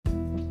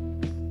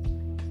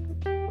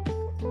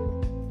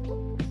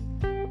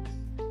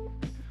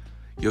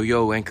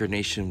Yo, Anchor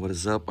Nation, what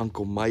is up?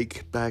 Uncle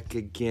Mike back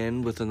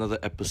again with another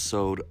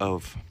episode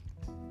of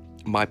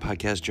my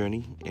podcast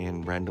journey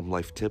and random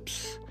life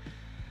tips.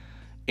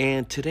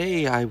 And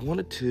today I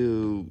wanted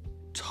to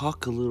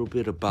talk a little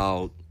bit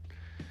about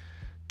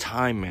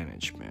time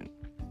management.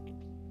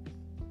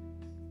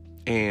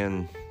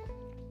 And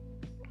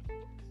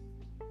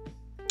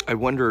I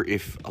wonder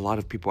if a lot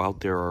of people out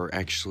there are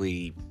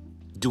actually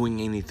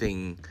doing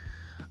anything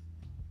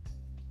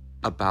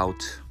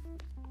about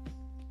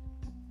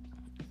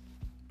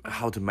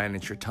how to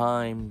manage your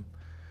time,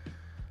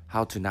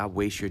 how to not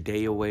waste your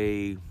day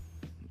away.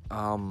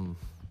 I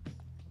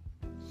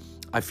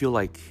feel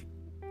like,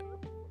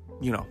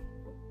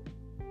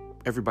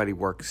 everybody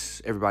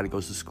works, everybody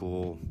goes to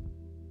school,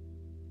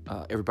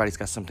 everybody's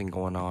got something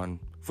going on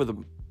for the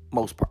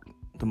most part,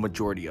 the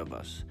majority of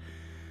us.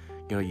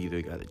 You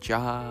either got a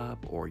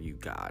job or you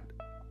got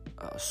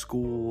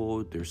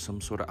school. There's some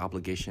sort of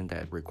obligation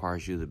that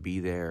requires you to be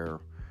there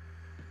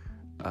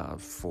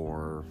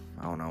for,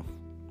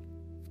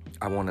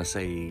 I want to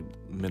say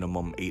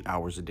minimum 8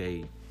 hours a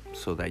day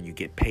so that you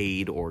get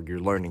paid or you're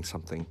learning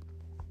something.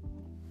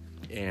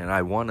 And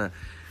I want to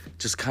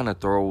just kind of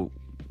throw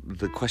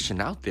the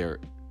question out there,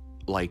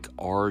 like,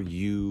 are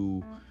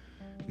you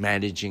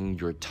managing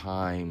your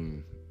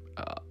time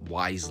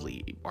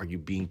wisely? Are you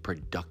being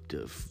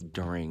productive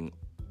during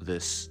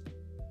this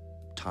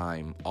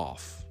time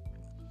off?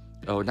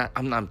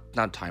 I'm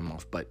not time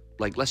off, but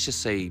like, let's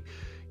just say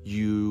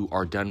you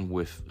are done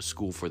with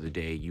school for the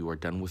day, you are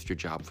done with your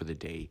job for the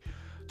day.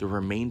 The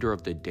remainder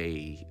of the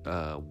day,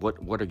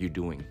 what are you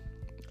doing?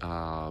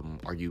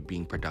 Are you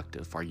being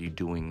productive? Are you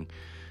doing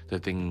the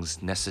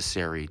things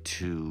necessary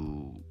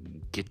to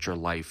get your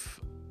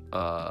life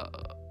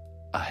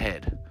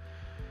ahead?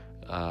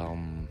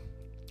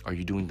 Are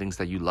you doing things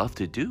that you love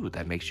to do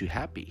that makes you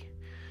happy?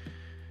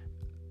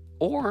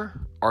 Or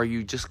are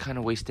you just kind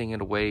of wasting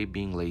it away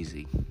being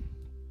lazy?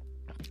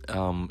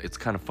 It's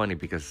kind of funny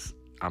because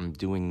I'm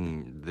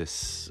doing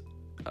this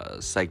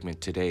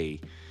segment today.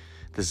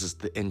 This is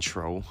the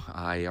intro.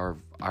 I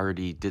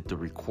already did the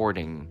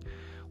recording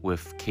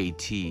with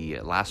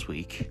KT last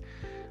week.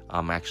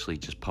 I'm actually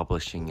just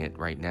publishing it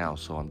right now,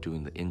 so I'm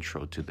doing the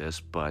intro to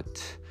this.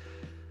 But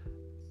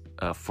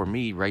for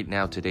me, right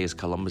now, today is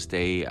Columbus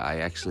Day. I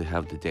actually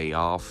have the day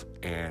off,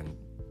 and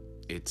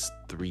it's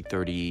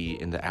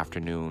 3:30 in the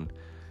afternoon.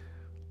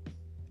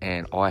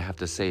 And all I have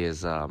to say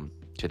is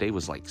today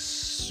was like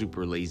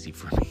super lazy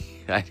for me.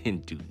 I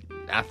didn't do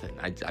nothing.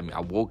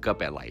 I woke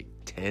up at like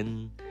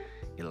 10,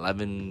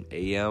 11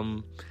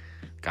 a.m.,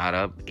 got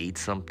up, ate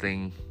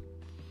something.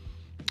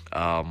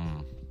 I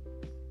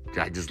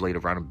just laid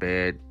around in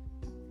bed,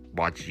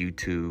 watched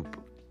YouTube.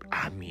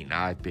 I've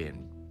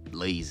been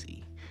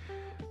lazy.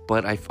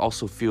 But I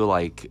also feel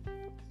like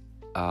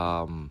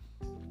I've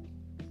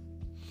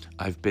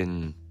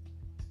been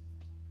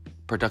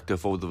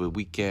productive over the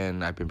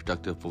weekend. I've been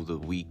productive over the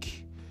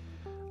week.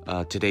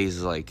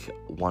 Today's like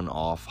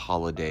one-off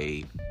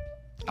holiday.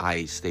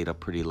 I stayed up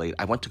pretty late.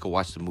 I went to go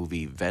watch the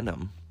movie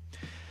Venom,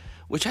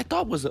 which I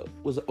thought was an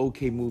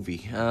okay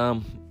movie.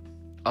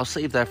 I'll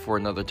save that for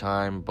another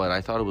time, but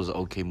I thought it was an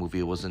okay movie.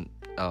 It wasn't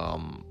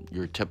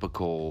your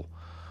typical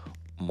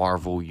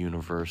Marvel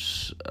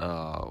Universe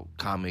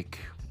comic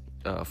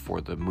for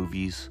the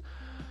movies.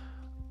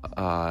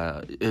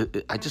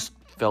 I just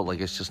felt like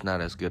it's just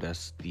not as good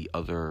as the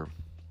other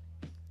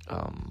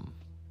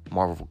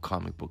Marvel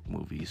comic book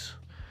movies.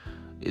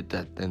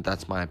 And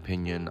that's my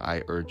opinion.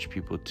 I urge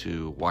people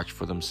to watch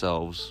for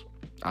themselves.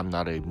 I'm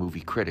not a movie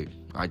critic.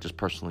 I just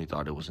personally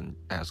thought it wasn't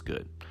as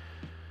good.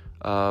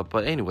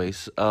 But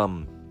anyways,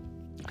 I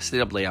stayed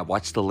up late. I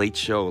watched The Late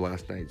Show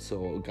last night,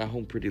 so got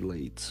home pretty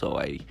late. So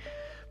I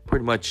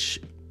pretty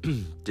much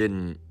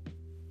didn't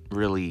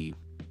really,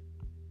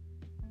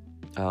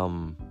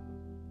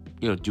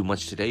 do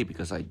much today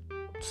because I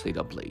stayed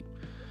up late.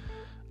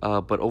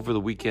 But over the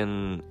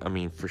weekend,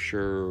 for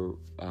sure,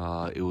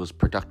 it was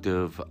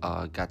productive,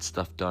 got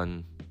stuff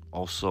done.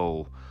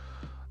 Also,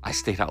 I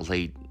stayed out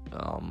late.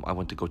 I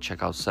went to go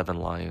check out Seven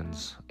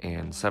Lions,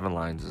 and Seven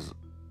Lions is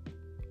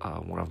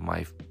one of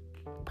my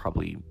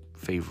probably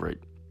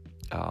favorite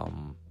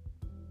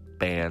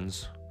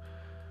bands,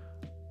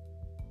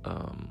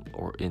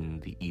 or in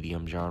the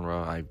EDM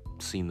genre. I've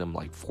seen them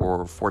like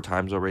four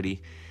times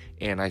already,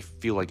 and I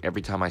feel like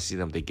every time I see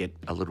them, they get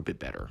a little bit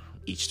better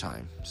each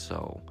time.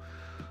 So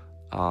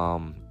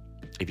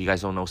if you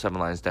guys don't know Seven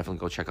Lions, definitely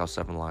go check out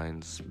Seven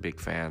Lions. Big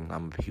fan.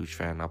 I'm a huge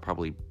fan. I'll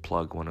probably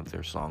plug one of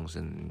their songs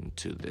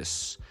into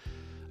this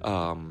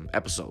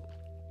episode.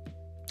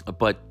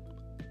 But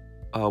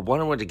what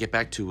I wanted to get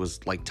back to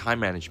was like time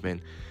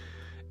management.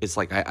 It's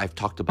like I've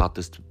talked about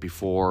this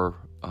before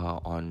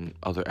on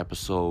other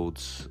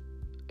episodes,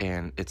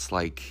 and it's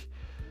like,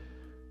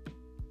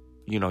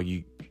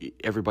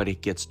 everybody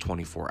gets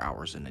 24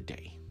 hours in a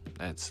day.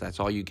 That's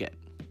all you get.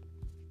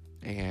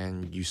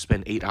 And you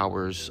spend 8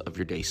 hours of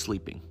your day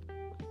sleeping.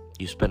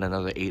 You spend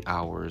another 8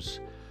 hours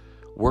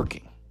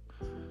working.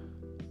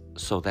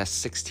 So that's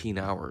 16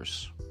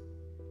 hours.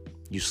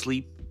 You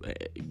sleep,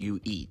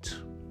 you eat,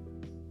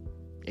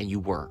 and you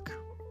work,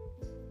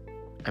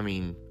 I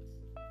mean,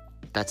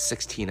 that's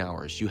 16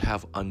 hours. You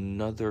have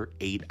another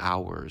 8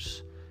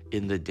 hours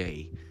in the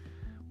day.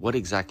 What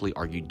exactly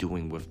are you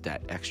doing with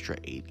that extra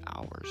 8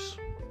 hours?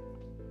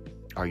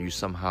 Are you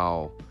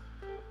somehow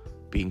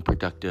being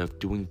productive,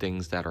 doing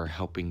things that are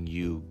helping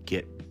you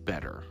get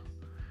better?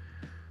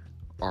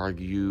 Are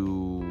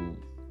you,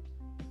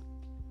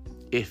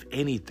 if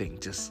anything,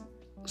 just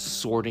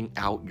sorting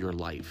out your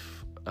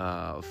life,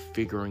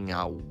 figuring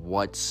out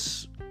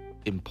what's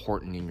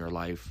important in your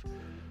life?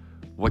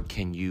 What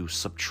can you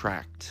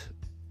subtract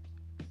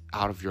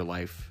out of your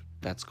life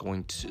that's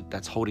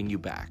holding you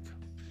back?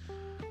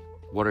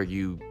 What are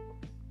you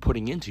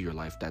putting into your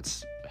life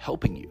that's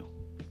helping you?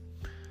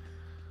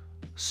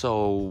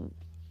 So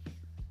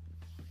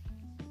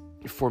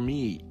for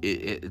me,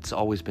 it's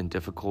always been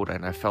difficult,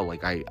 and I felt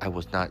like I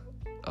was not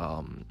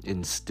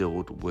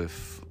instilled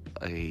with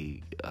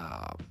a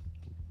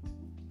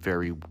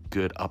very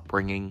good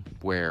upbringing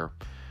where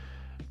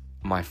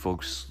my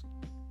folks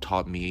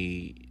taught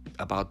me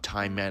about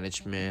time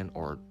management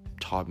or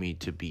taught me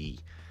to be,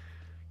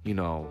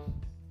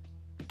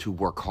 to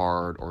work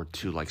hard or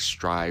to like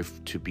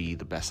strive to be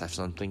the best at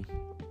something.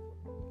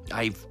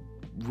 I've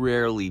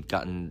rarely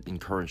gotten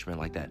encouragement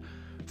like that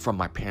from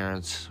my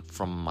parents,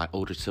 from my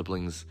older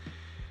siblings.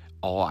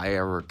 All I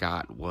ever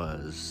got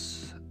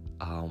was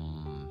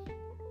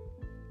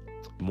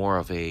more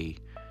of a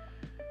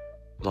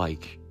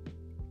like,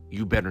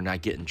 you better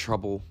not get in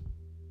trouble,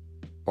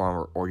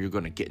 or you're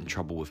going to get in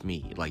trouble with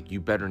me. Like, you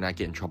better not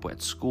get in trouble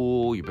at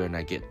school, you better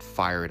not get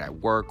fired at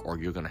work, or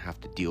you're going to have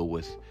to deal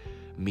with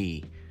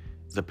me,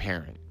 the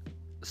parent.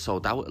 So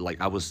that was like,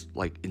 I was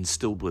like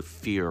instilled with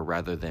fear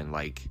rather than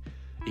like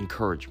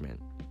encouragement.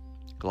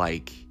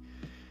 Like,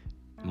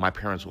 my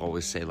parents will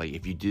always say, like,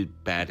 if you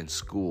did bad in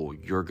school,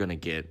 you're going to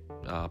get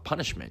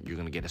punishment. You're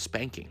going to get a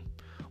spanking.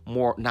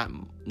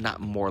 Not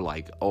more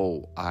like,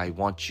 oh, I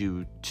want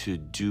you to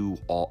do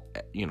all,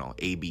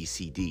 A, B,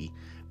 C, D,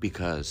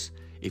 because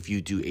if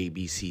you do A,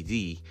 B, C,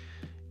 D,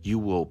 you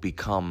will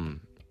become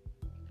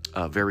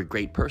a very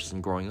great person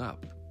growing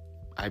up.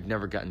 I've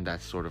never gotten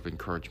that sort of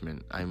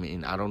encouragement. I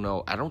mean, I don't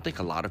know. I don't think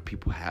a lot of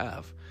people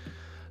have.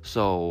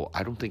 So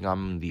I don't think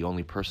I'm the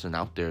only person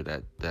out there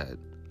that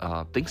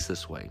thinks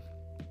this way.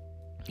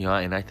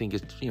 And I think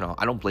it's,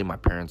 I don't blame my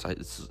parents.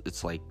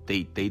 It's like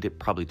they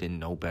probably didn't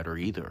know better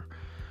either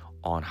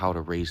on how to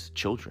raise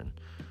children.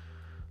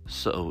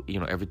 So,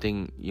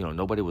 everything,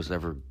 nobody was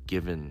ever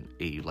given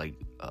a like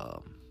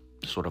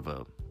sort of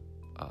a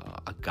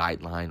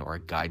guideline or a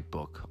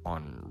guidebook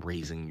on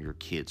raising your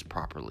kids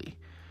properly.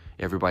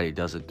 Everybody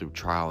does it through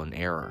trial and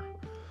error.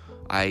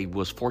 I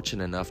was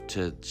fortunate enough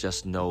to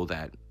just know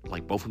that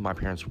like both of my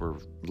parents were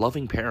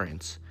loving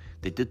parents.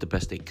 They did the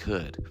best they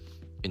could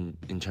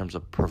in terms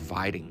of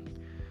providing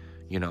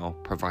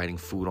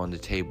food on the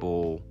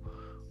table,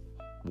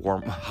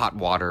 warm hot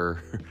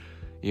water,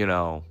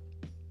 and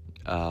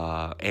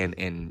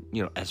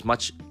as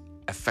much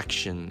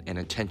affection and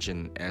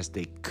attention as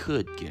they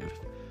could give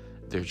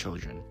their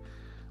children.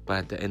 But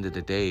at the end of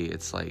the day,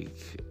 it's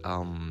like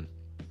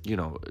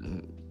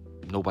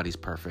nobody's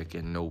perfect,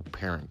 and no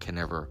parent can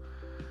ever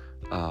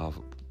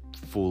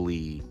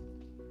fully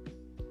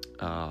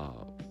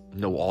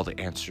know all the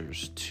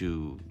answers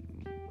to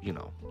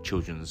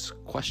children's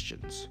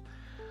questions.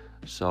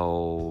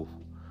 So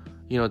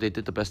they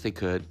did the best they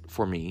could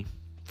for me,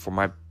 for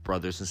my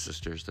brothers and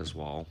sisters as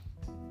well,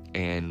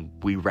 and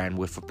we ran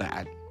with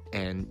that.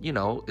 And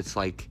it's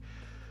like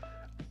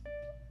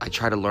I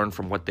try to learn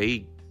from what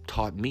they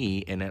taught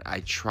me, and then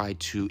I try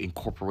to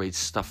incorporate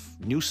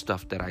new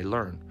stuff that I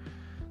learned.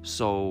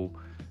 So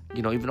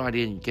even though I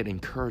didn't get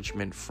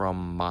encouragement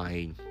from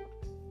my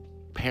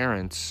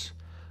parents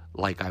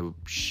like I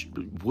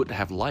would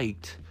have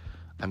liked,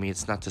 I mean,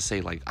 it's not to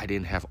say like I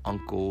didn't have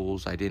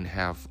uncles, I didn't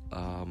have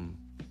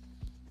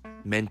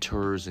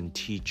mentors and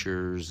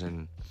teachers,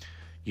 and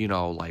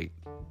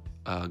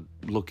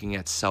looking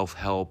at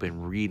self-help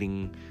and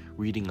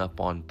reading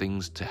up on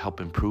things to help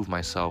improve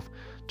myself,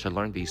 to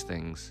learn these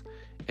things.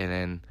 And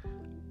then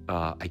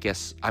I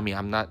guess, I mean,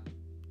 I'm not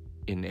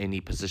in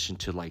any position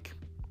to like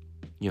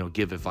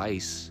give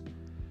advice,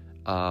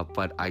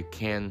 but I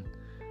can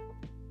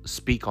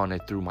speak on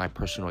it through my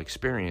personal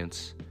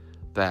experience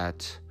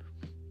that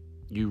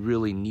you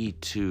really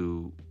need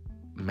to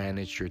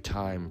manage your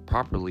time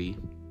properly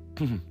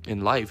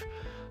in life.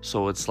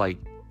 So it's like,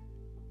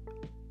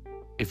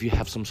 if you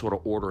have some sort of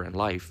order in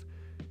life,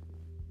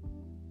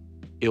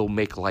 it'll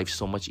make life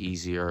so much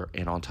easier.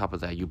 And on top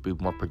of that, you'll be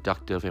more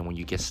productive. And when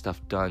you get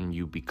stuff done,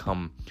 you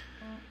become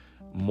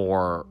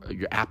more,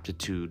 your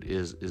aptitude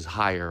is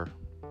higher.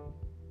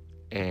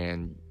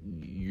 And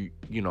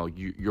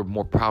you're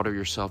more proud of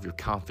yourself. You're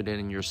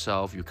confident in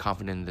yourself. You're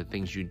confident in the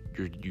things you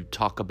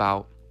talk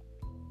about.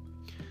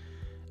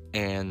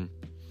 And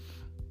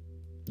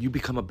you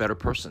become a better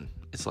person.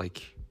 It's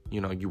like,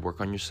 you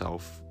work on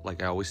yourself.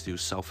 Like I always do,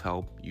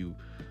 self-help. You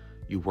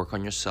work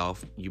on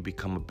yourself. You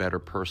become a better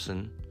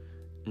person,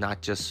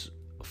 not just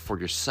for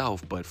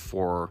yourself, but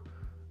for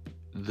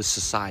the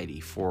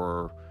society,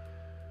 for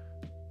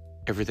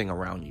everything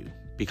around you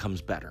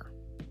becomes better.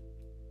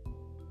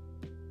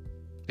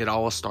 It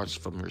all starts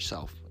from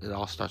yourself. It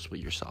all starts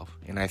with yourself.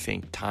 And I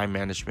think time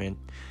management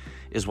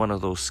is one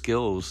of those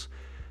skills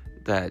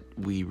that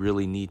we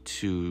really need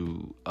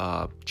to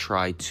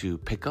try to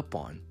pick up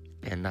on,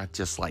 and not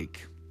just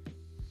like,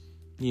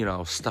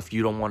 stuff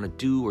you don't want to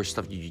do, or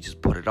stuff you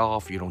just put it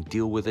off, you don't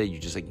deal with it, you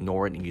just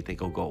ignore it and you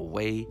think it'll go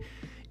away.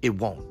 It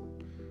won't.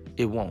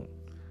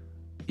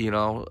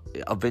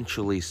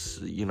 Eventually,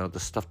 the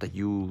stuff that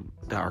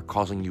are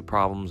causing you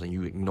problems and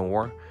you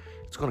ignore,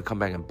 it's going to come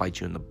back and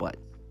bite you in the butt.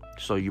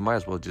 So you might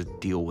as well just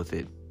deal with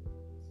it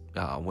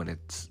when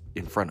it's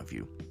in front of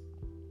you.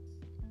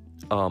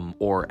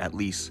 Or at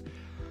least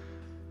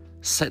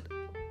set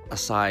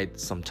aside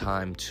some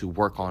time to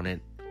work on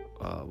it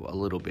a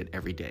little bit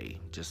every day.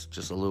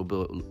 Just a little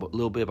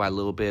bit by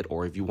little bit.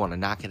 Or if you want to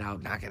knock it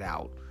out, knock it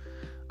out.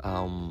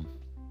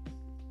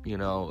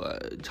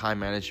 Time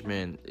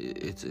management,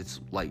 it's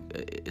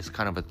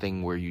kind of a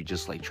thing where you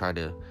just like try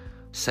to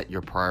set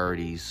your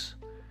priorities,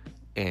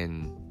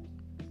 and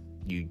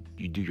you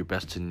do your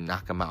best to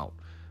knock them out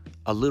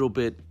a little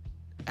bit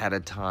at a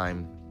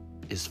time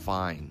is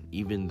fine.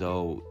 Even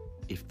though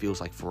it feels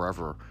like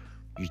forever,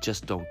 you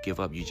just don't give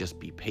up. You just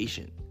be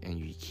patient and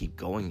you keep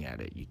going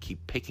at it. You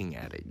keep picking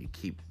at it. You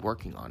keep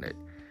working on it,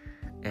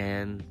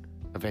 and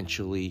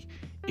eventually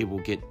it will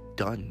get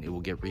done. It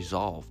will get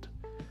resolved.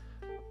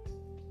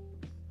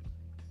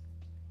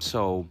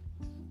 So,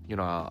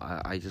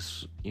 I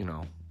just,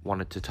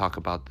 wanted to talk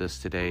about this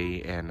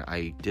today, and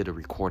I did a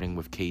recording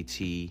with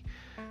KT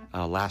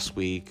last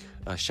week.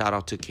 Shout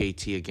out to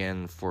KT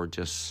again for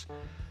just,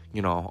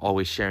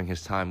 always sharing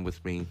his time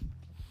with me.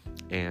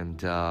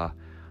 And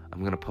I'm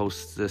going to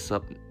post this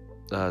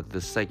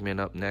segment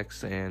up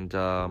next. And,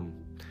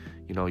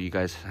 you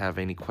guys have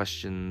any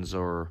questions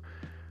or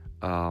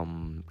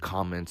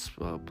comments,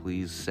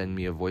 please send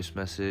me a voice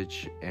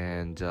message,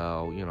 and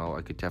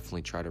I could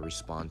definitely try to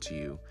respond to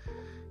you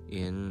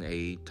in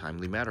a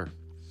timely manner.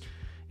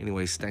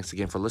 Anyways, thanks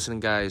again for listening,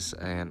 guys,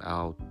 and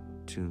I'll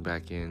tune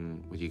back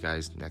in with you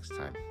guys next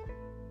time.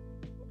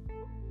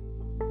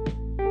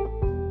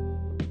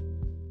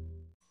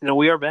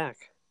 We are back.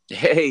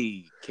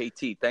 Hey,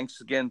 KT,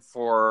 thanks again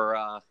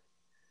for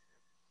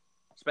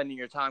spending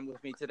your time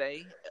with me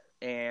today,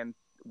 and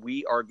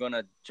we are going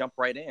to jump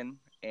right in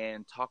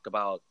and talk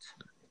about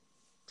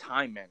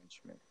time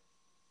management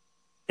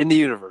in the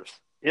universe.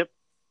 Yep.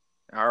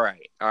 All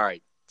right.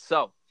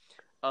 So,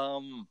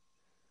 time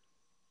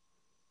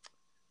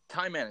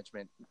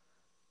management.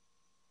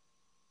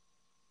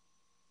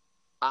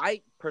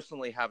 I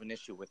personally have an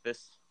issue with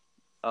this.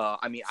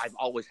 I've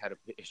always had an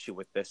issue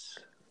with this.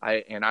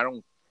 I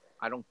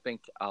don't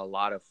think a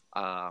lot of.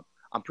 I'm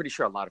pretty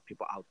sure a lot of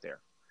people out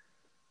there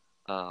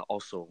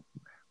also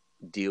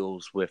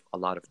deals with a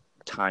lot of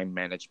time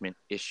management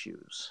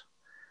issues.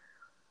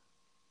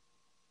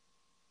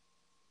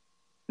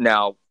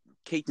 Now,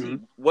 KT,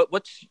 mm-hmm. what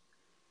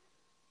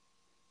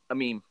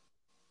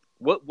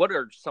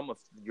are some of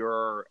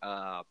your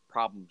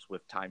problems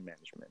with time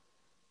management?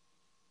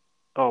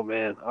 Oh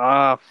man,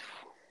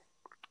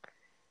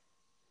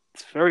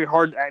 it's very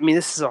hard.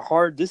 This is a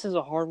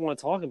hard one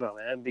to talk about,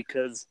 man,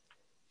 because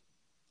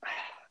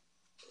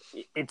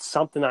it's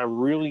something I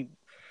really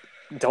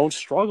don't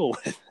struggle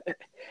with.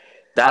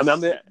 That's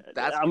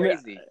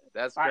crazy.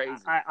 That's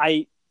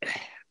crazy.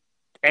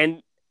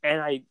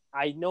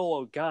 I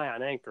know a guy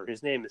on Anchor.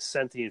 His name is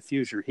Sentient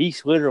Future. He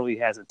literally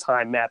has a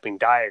time mapping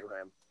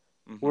diagram.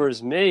 Mm-hmm.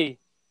 Whereas me,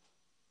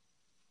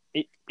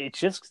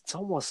 it's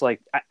almost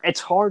like it's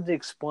hard to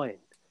explain.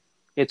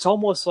 It's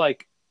almost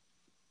like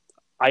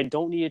I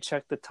don't need to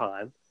check the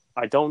time.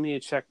 I don't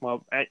need to check my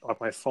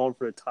phone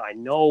for the time. I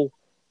know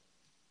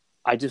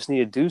I just need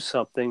to do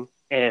something,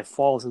 and it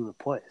falls into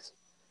place.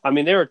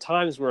 There are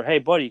times where, hey,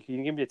 buddy, can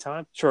you give me the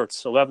time? Sure,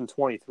 it's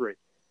 11:23.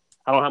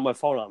 I don't have my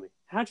phone on me.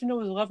 How'd you know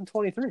it was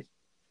 11:23?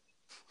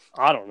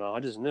 I don't know.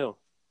 I just knew.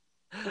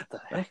 What the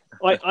heck?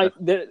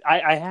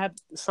 I have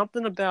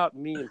something about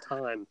me and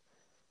time.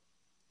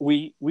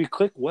 We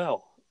click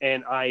well,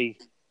 and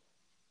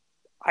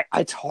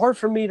it's hard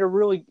for me to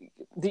really.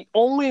 The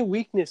only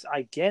weakness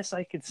I guess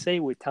I could say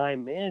with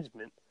time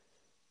management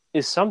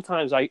is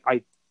sometimes I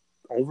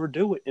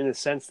overdo it in the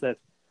sense that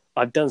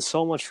I've done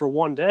so much for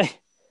one day.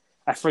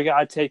 I forgot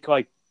I'd take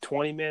like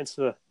 20 minutes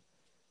to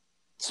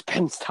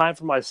spend time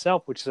for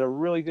myself, which is a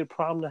really good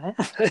problem to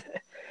have.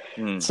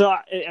 So,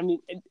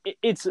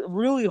 it's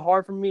really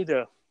hard for me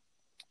to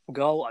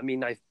go.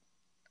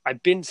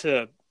 I've been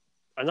to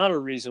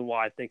another reason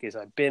why I think is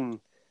I've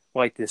been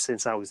like this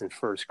since I was in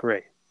first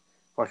grade.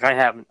 Like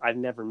I've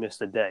never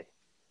missed a day,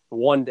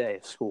 one day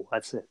of school.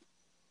 That's it.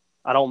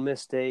 I don't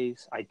miss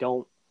days. I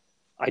don't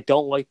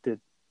like to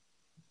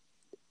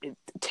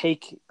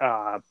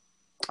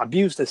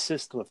abuse the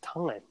system of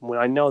time when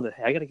I know that,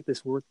 hey, I got to get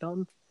this work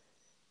done.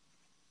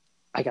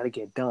 I got to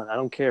get it done. I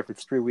don't care if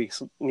it's 3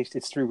 weeks.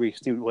 It's 3 weeks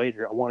due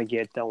later. I want to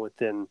get it done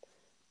within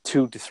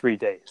 2 to 3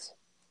 days.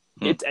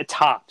 It's a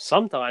top.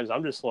 Sometimes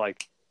I'm just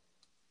like,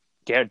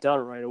 get it done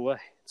right away.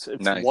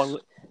 It's Nice. one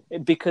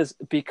because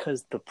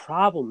the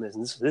problem is,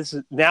 and this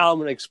is now I'm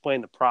going to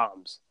explain the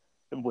problems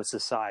with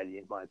society,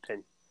 in my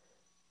opinion.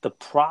 The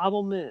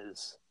problem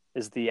is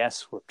the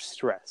S word,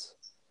 stress.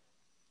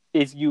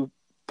 If you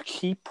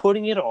keep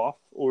putting it off,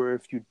 or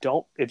if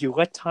you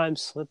let time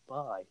slip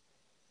by,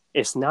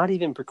 it's not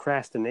even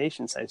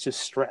procrastination, it's just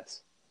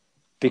stress.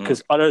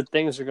 Because other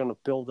things are going to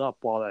build up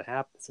while that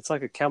happens. It's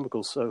like a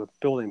chemical sort of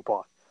building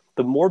block.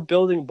 The more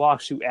building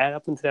blocks you add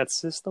up into that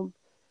system,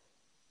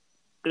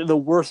 the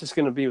worse it's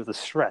going to be with the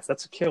stress.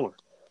 That's a killer.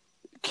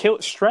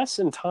 Stress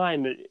and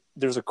time,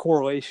 there's a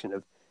correlation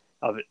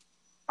of it.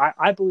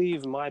 I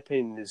believe, in my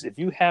opinion, is if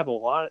you have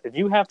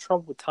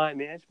trouble with time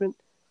management,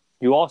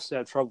 you also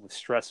have trouble with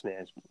stress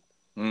management.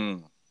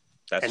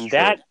 That's and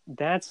true.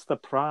 That's the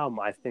problem,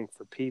 I think,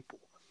 for people.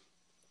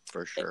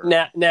 For sure.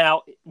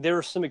 Now there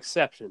are some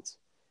exceptions.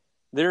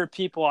 There are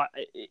people,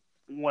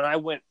 when I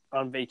went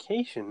on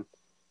vacation,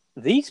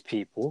 these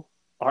people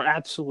are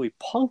absolutely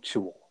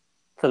punctual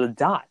to the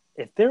dot.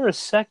 If they're a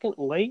second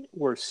late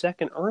or a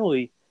second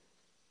early,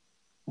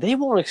 they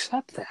won't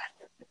accept that.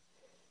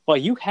 Well,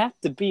 you have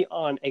to be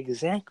on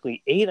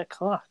exactly 8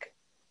 o'clock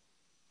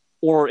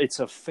or it's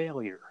a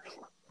failure.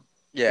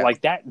 Yeah.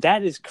 Like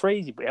that is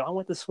crazy. But I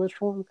went to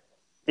Switzerland.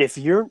 If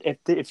you're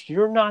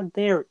not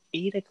there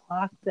 8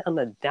 o'clock on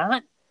the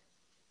dot,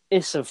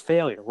 it's a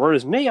failure.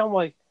 Whereas me, I'm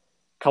like,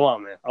 come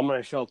on, man, I'm going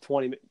to show up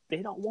 20 minutes. They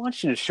don't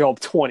want you to show up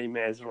 20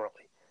 minutes early.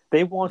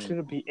 They want you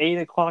to be 8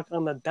 o'clock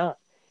on the dot.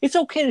 It's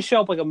okay to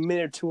show up like a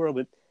minute or two early,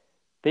 but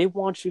they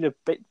want you to,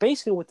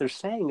 basically what they're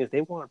saying is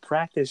they want to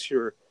practice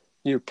your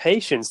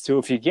patience to,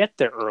 if you get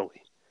there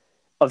early,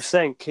 of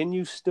saying, can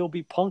you still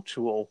be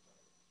punctual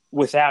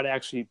without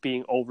actually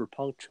being over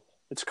punctual?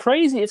 It's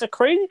crazy. It's a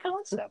crazy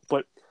concept,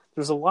 but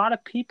there's a lot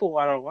of people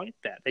that are like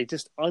that. They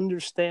just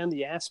understand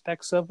the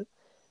aspects of it,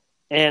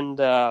 and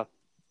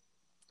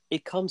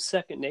it comes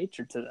second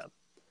nature to them.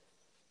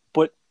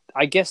 But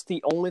I guess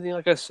the only thing,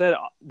 like I said,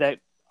 that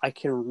I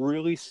can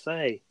really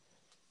say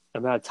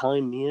about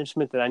time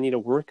management that I need to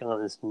work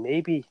on is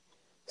maybe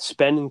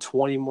spending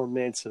 20 more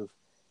minutes of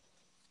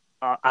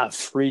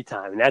free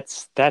time. And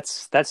that's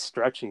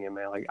stretching it,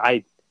 man. Like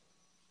I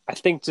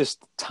think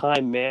just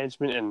time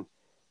management and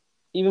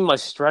even my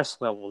stress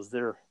levels,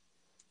 they're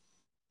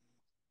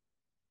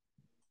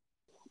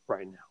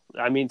right now.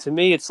 I mean, to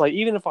me, it's like,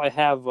 even if I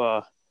have,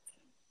 let's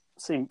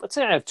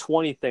say I have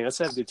 20 things. Let's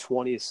say I do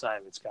 20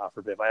 assignments, God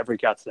forbid, if I ever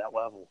got to that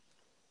level.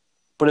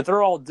 But if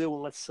they're all due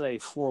in, let's say,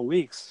 4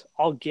 weeks,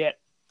 I'll get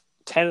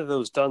 10 of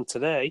those done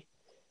today.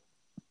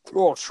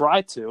 Or I'll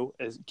try to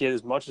get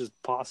as much as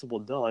possible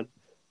done.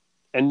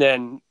 And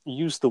then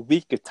use the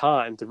week of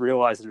time to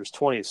realize that there's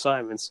 20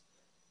 assignments.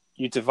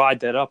 You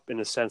divide that up in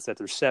the sense that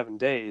there's 7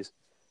 days.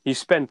 You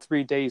spend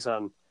 3 days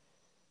on,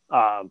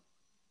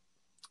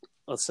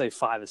 let's say,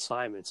 5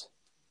 assignments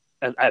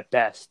at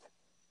best.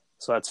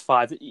 So that's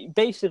 5.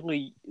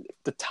 Basically,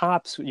 the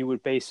tops you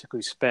would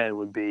basically spend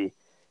would be,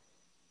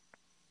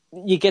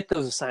 you get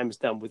those assignments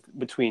done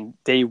between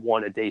day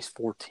 1 and day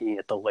 14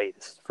 at the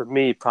latest. For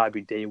me,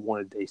 probably day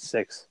 1 and day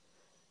 6.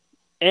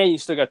 And you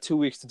still got 2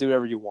 weeks to do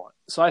whatever you want.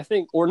 So I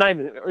think, or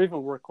even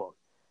workload.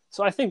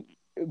 So I think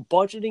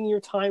budgeting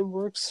your time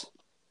works.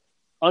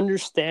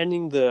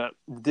 Understanding the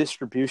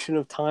distribution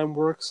of time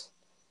works.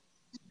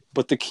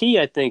 But the key,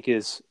 I think,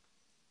 is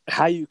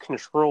how you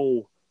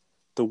control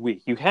the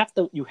week. You have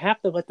to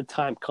let the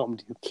time come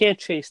to you. You can't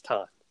chase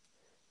time.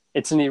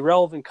 It's an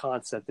irrelevant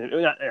concept,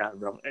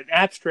 an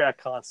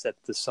abstract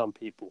concept to some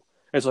people.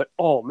 It's like,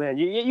 oh man,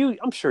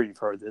 I'm sure you've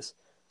heard this.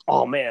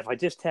 Oh man, if I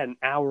just had an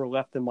hour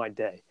left in my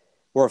day,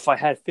 or if I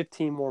had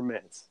 15 more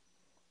minutes,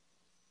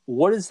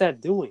 what is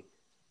that doing?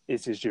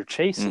 Is you're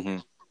chasing. Mm-hmm.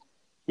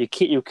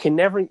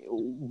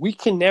 We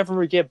can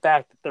never get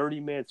back to 30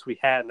 minutes we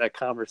had in that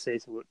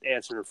conversation with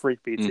answering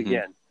freak beats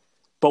again.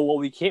 But what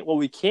we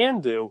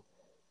can do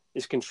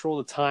is control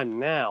the time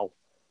now.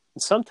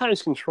 And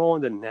sometimes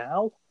controlling the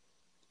now,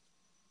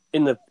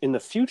 in the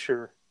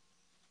future,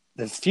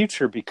 the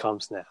future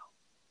becomes now.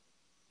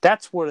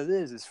 That's what it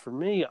is for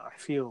me, I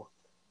feel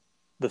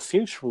the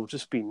future will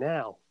just be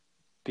now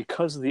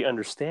because of the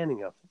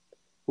understanding of it.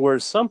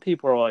 Whereas some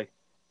people are like,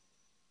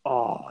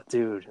 oh,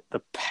 dude,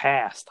 the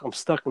past. I'm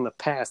stuck in the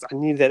past. I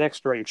need that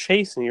extra. You're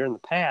chasing. You're in the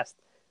past.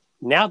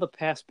 Now the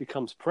past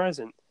becomes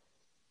present,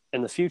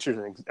 and the future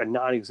is a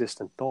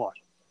non-existent thought.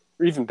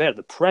 Or even better,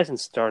 the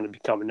present's starting to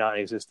become a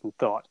non-existent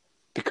thought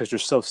because you're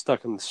so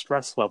stuck in the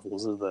stress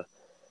levels of the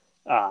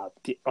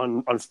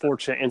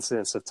unfortunate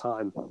incidents of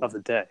time of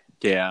the day.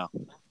 Yeah.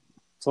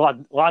 It's a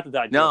lot to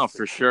digest. No,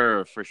 for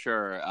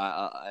sure.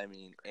 I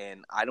mean,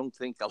 and I don't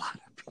think a lot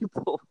of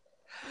people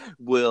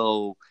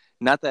will.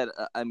 Not that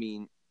I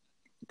mean,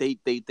 they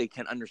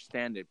can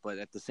understand it, but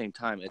at the same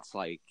time, it's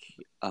like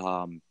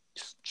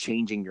just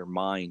changing your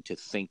mind to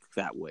think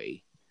that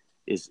way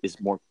is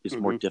more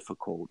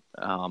difficult.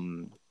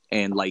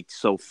 And like,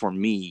 so for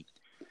me,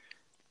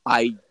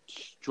 I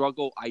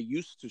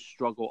used to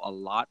struggle a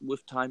lot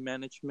with time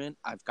management.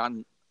 I've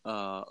gotten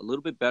a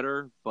little bit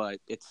better, but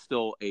it's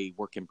still a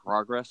work in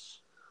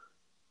progress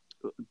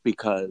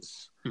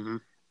because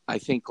I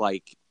think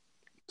like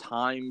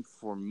time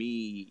for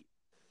me,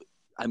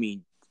 I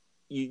mean,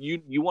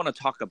 you want to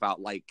talk about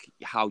like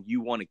how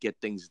you want to get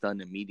things done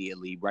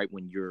immediately, right?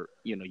 When you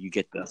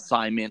get the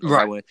assignment, or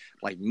right when,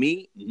 like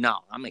me, no,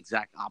 I'm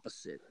exact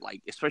opposite.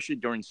 Like, especially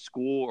during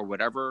school or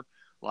whatever,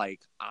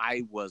 like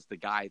I was the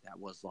guy that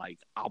was like,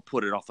 I'll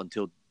put it off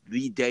until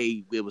the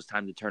day it was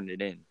time to turn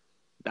it in.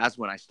 That's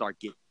when I start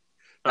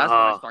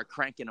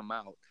cranking them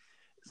out.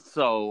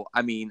 So,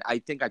 I mean, I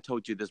think I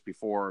told you this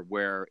before,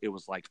 where it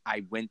was like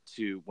I went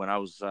to, when I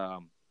was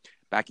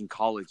back in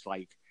college,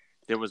 like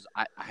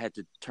I had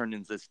to turn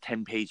in this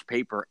 10-page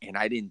paper, and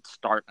I didn't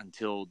start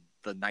until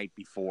the night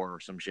before or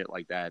some shit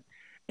like that.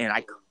 And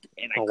I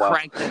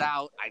cranked it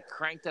out. I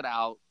cranked it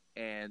out,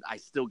 and I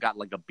still got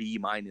like a B-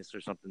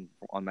 or something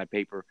on my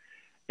paper.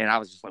 And I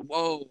was just like,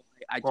 whoa,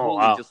 I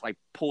totally just like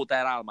pulled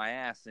that out of my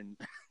ass and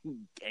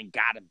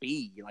got a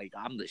B. Like,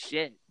 I'm the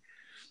shit.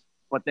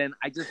 But then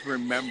I just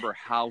remember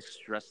how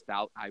stressed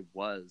out I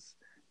was.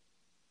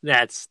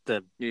 That's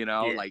the,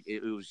 like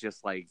it was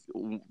just like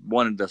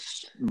one of the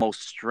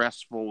most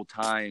stressful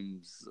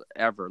times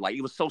ever. Like,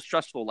 it was so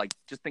stressful. Like,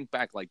 just think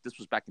back, like this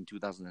was back in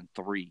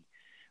 2003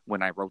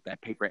 when I wrote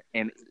that paper,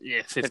 and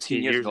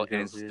 15 years ago,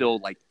 and it's still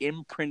like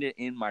imprinted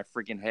in my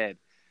freaking head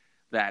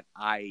that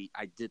I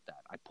did that.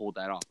 I pulled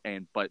that off.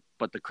 And but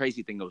the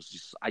crazy thing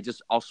was, I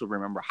just also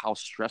remember how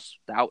stressed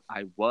out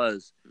I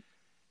was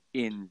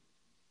in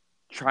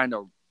trying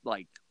to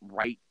like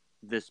write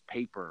this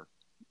paper,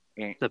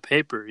 and the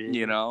paper,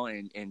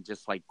 and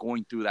just like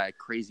going through that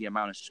crazy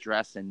amount of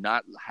stress and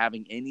not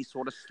having any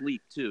sort of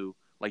sleep too,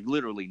 like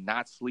literally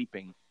not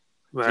sleeping.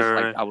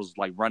 Like I was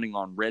like running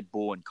on Red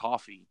Bull and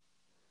coffee.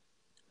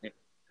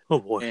 Oh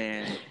boy!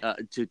 And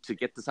to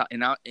get this out,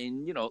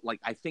 and like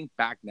I think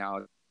back now,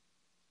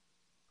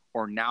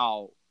 or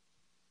now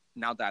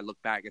that I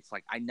look back, it's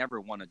like I never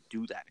want to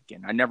do that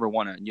again. I never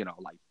want to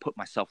like put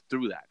myself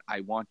through that.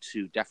 I want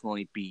to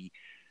definitely be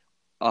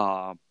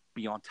on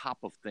top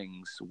of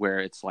things, where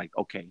it's like,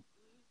 okay,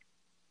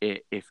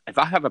 if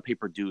I have a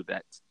paper due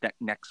that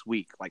next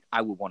week, like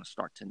I would want to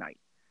start tonight,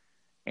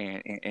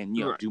 and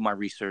do my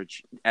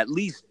research, at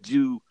least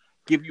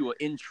give you an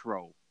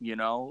intro,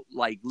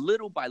 like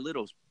little by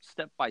little,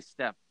 step by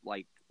step,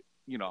 like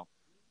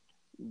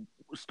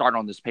start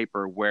on this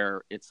paper,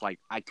 where it's like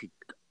I could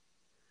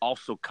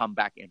also come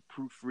back and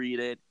proofread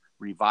it,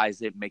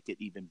 revise it, make it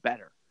even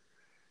better.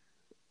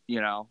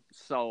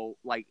 So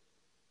like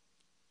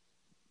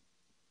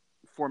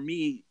for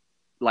me,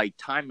 like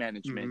time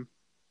management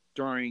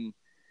during,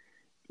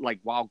 like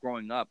while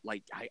growing up,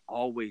 like I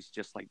always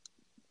just like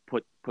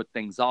put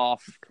things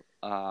off.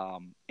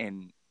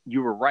 And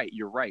you're right.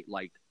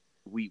 Like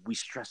we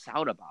stress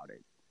out about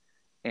it,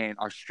 and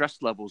our stress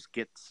levels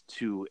gets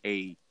to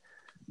a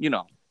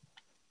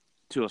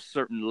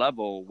certain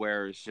level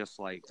where it's just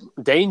like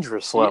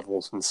dangerous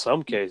levels in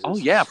some cases. Oh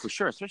yeah, for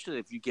sure. Especially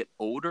if you get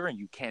older and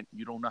you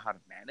don't know how to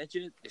manage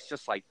it. It's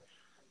just like,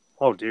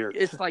 oh dear.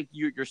 It's like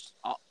you're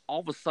all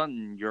of a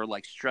sudden you're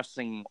like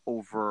stressing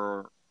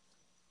over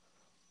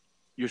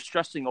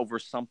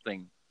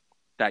something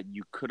that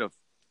you could have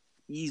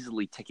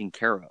easily taken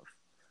care of,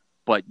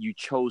 but you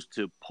chose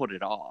to put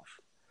it off,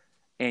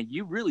 and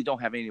you really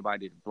don't have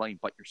anybody to blame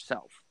but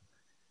yourself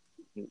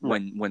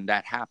when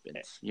that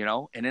happens,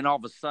 and then all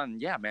of a sudden,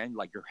 yeah, man,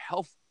 like your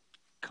health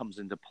comes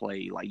into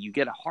play, like you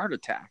get a heart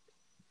attack,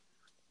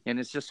 and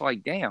it's just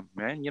like, damn,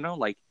 man,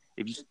 like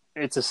if you,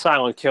 it's a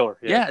silent killer.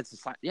 Yeah,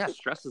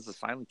 stress is a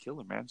silent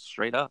killer, man,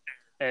 straight up.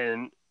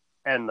 And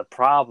the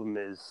problem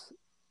is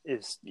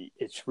it's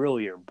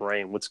really your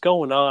brain. What's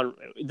going on?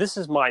 This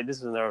is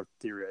another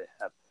theory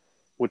I have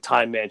with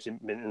time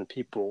management and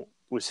people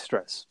with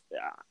stress.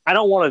 I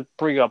don't want to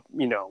bring up,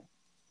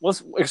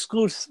 let's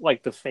exclude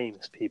like the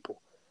famous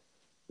people,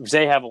 because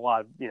they have a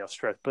lot of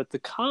stress. But the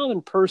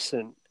common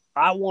person,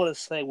 I want to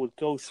say, would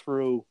go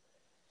through.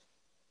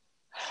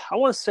 I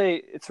want to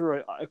say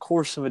through a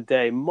course of a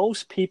day,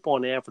 most people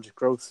on average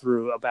go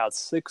through about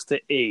 6 to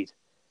 8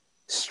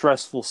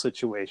 stressful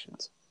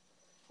situations.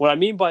 What I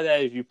mean by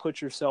that is you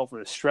put yourself in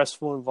a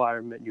stressful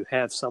environment, you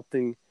have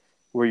something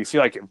where you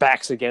feel like your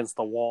back's against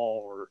the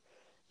wall, or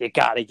you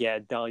got to get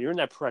it done. You're in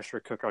that pressure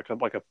cooker,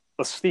 like a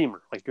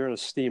steamer, like you're in a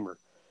steamer.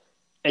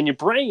 And your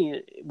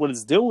brain, what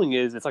it's doing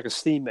is it's like a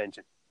steam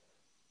engine.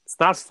 It's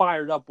not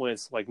fired up when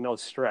it's like no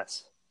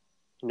stress.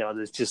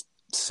 There's just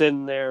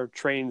sitting there,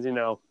 trains,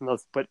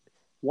 but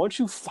once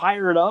you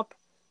fire it up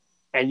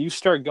and you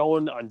start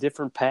going on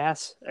different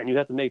paths and you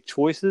have to make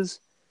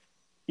choices,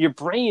 your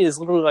brain is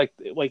literally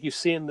like you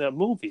see in the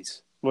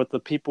movies with the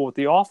people with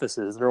the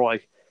offices. They're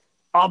like,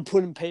 I'm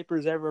putting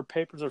papers everywhere.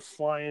 Papers are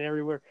flying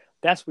everywhere.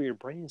 That's what your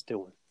brain's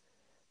doing.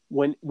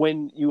 When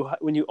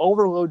you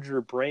overload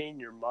your brain,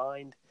 your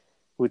mind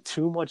with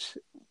too much,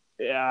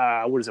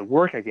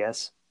 work, I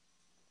guess.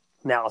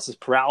 Analysis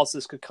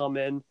paralysis could come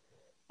in.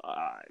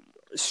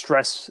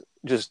 Stress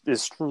just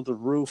is through the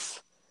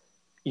roof.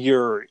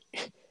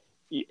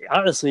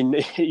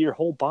 Honestly, your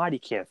whole body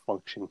can't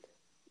function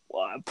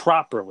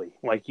properly.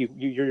 Like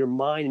your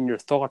mind and your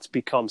thoughts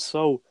become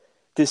so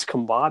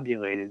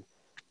discombobulated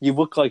you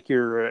look like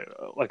you're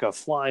like a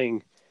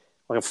flying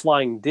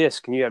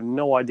disc, and you have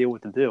no idea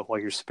what to do.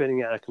 Like you're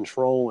spinning out of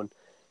control, and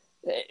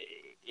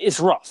it's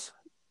rough.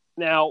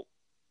 Now,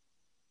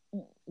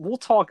 we'll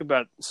talk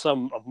about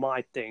some of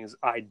my things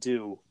I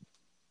do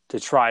to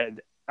try.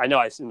 I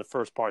know in the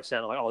first part I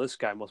sounded like, oh, this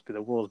guy must be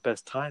the world's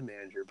best time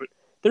manager, but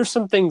there's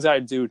some things I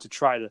do to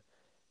try to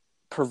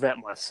prevent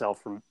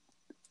myself from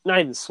not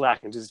even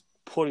slacking, just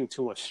putting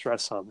too much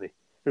stress on me.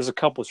 There's a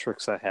couple of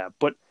tricks I have,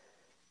 but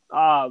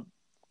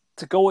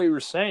to go what you were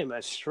saying,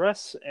 man,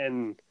 stress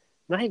and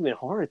not even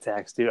heart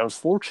attacks, dude.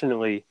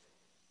 Unfortunately,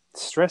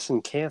 stress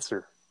and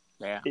cancer,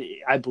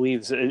 I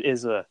believe,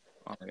 is a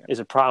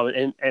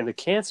problem, and the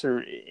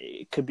cancer,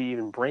 it could be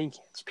even brain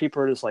cancer.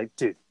 People are just like,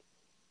 dude,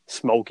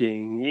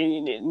 smoking,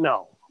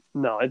 no,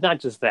 it's not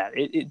just that.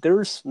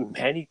 There's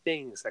many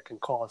things that can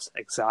cause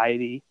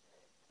anxiety,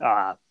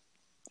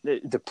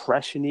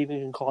 depression,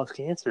 even can cause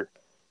cancer,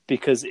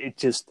 because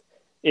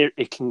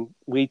it can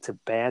lead to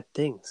bad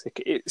things.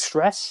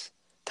 Stress,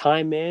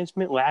 time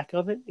management, lack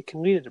of it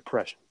can lead to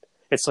depression.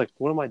 It's like,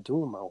 what am I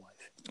doing in my life?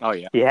 Oh,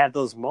 yeah. You have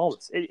those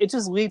moments. It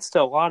just leads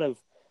to a lot of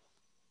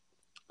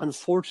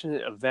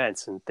unfortunate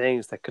events and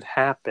things that could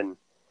happen,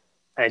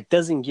 and it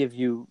doesn't give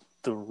you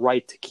the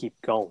right to keep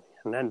going.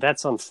 And then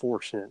that's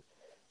unfortunate.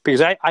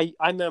 Because I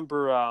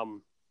remember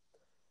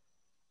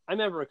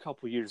a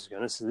couple of years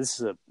ago, this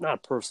is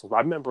not personal, but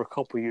I remember a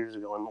couple of years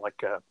ago in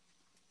like a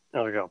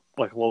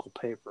local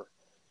paper,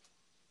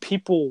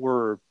 people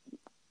were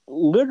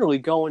literally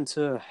going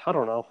to, I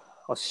don't know,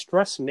 a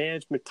stress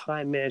management,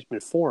 time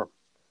management forum.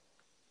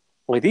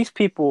 Like, these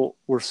people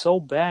were so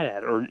bad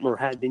at it, or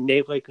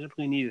they like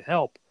literally needed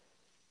help.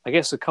 I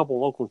guess a couple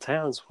of local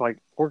towns like,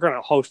 we're going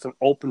to host an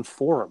open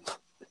forum.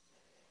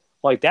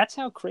 Like, that's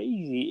how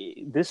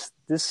crazy this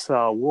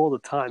world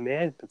of time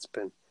management's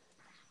been.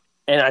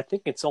 And I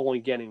think it's only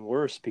getting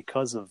worse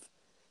because of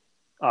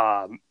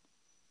the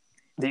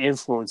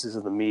influences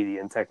of the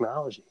media and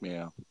technology.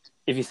 Yeah.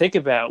 If you think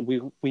about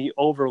it, we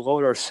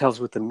overload ourselves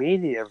with the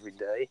media every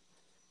day,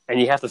 and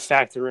you have to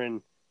factor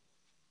in,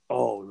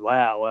 oh,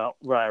 wow,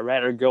 well, I'd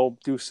rather go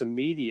do some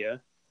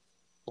media,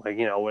 like,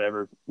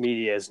 whatever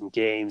media is in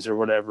games or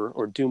whatever,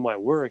 or do my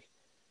work.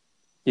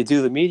 You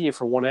do the media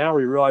for 1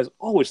 hour, you realize,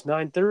 oh, it's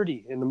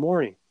 9:30 in the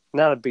morning.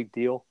 Not a big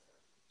deal.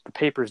 The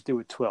paper's due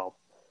at 12.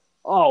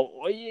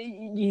 Oh,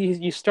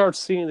 you start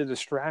seeing the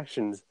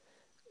distractions,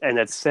 and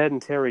that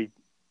sedentary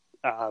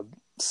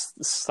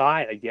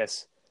side, I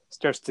guess,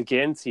 starts to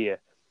get into you,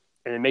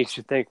 and it makes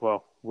you think,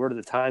 well, where did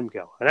the time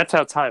go? And that's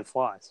how time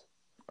flies.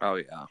 Oh,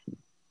 yeah.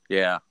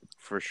 Yeah,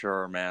 for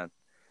sure, man.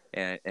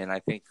 And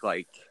I think,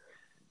 like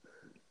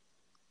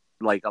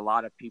a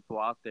lot of people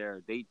out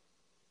there, they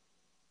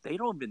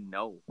don't even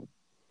know,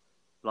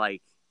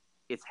 like,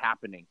 it's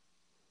happening.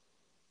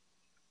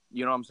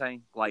 You know what I'm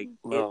saying? Like,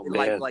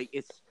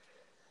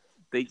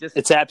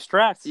 it's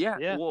abstract. Yeah.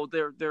 Yeah. Well,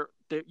 they're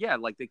yeah,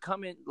 like, they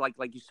come in, like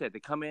you said,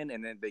 they come in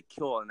and then they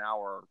kill an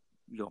hour,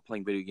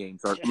 playing video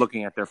games or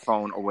looking at their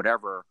phone or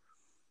whatever.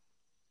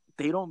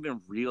 They don't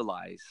even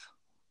realize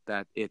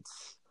that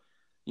it's,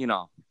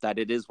 that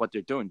it is what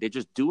they're doing. They're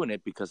just doing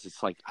it because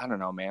it's like, I don't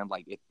know, man.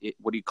 Like, it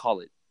what do you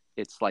call it?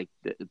 It's like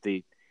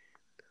it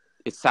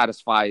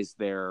satisfies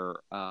their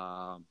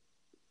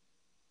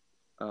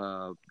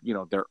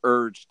their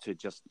urge to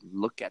just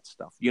look at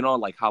stuff.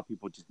 Like how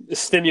people just, it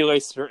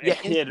stimulates their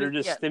they're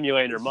just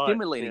stimulating their mind.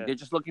 Stimulating. Yeah. They're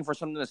just looking for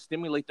something to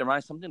stimulate their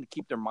mind, something to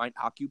keep their mind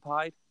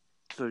occupied.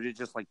 So they're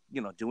just like,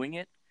 doing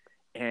it,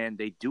 and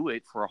they do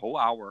it for a whole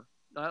hour.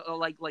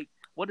 Like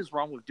what is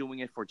wrong with doing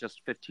it for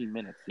just 15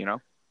 minutes?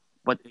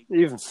 But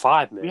even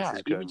 5 minutes. Yeah,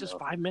 is good even just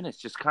enough. 5 minutes.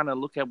 Just kind of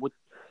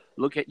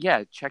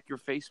check your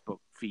Facebook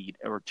feed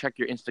or check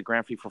your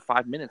Instagram feed for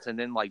 5 minutes, and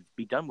then like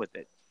be done with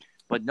it.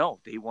 But no,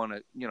 they want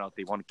to,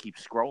 they want to keep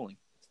scrolling.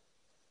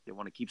 They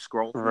want to keep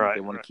scrolling. Right,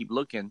 they want to keep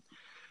looking,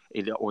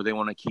 or they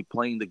want to keep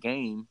playing the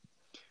game.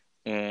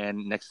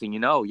 And next thing you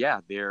know,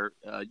 they're,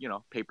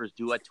 papers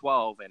due at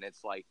 12, and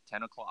it's like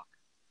 10 o'clock.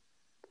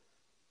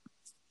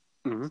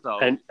 Mm-hmm.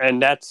 So,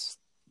 and that's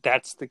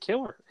the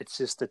killer. It's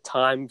just the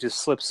time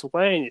just slips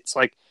away, and it's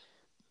like,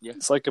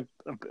 it's like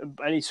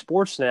any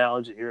sports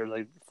analogy here,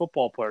 like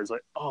football players,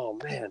 like, oh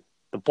man,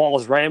 the ball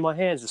is right in my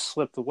hands, just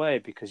slipped away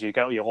because you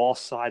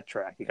lost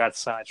sidetracked. You got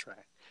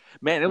sidetracked.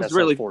 Man, what's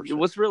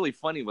really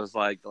funny was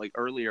like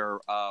earlier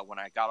when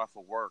I got off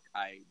of work,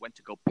 I went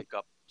to go pick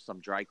up some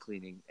dry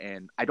cleaning,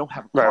 and I don't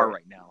have a car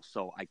right now,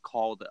 so I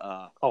called.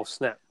 Oh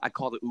snap! I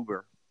called the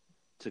Uber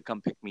to come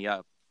pick me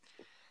up,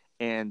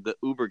 and the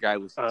Uber guy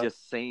was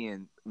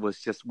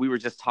we were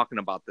just talking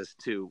about this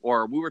too,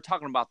 or we were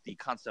talking about the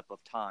concept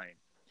of time.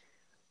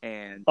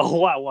 And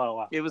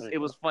wow! It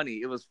was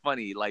funny. It was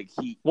funny. Like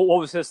what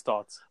was his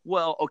thoughts?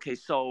 Well, okay,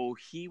 so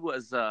he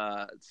was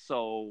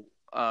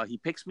he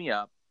picks me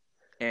up,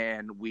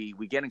 and we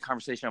get in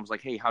conversation. I was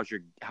like, hey, how's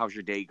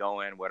your day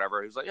going?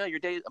 Whatever. He was like, yeah,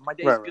 my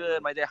day's good.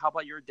 Right. My day. How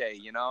about your day?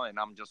 And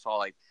I'm just all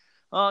like,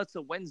 oh, it's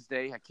a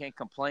Wednesday. I can't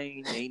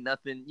complain. Ain't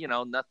nothing,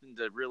 nothing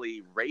to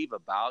really rave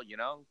about.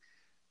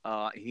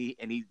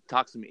 he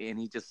talks to me and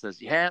he just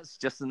says, "Yeah, it's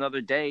just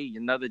another day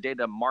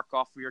to mark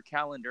off for your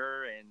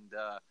calendar, and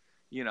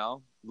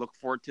look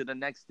forward to the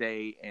next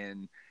day."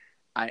 And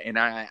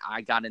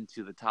I got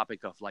into the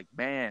topic of like,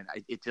 man,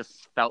 it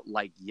just felt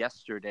like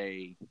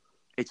yesterday.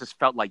 It just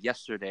felt like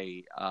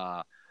yesterday.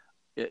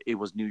 It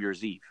was New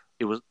Year's Eve.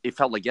 It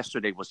felt like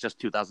yesterday was just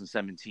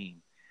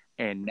 2017,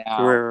 and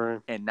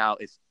now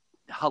it's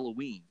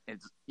Halloween.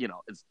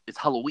 It's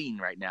Halloween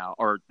right now,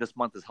 or this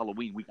month is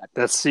Halloween. We got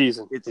that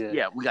season.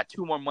 We got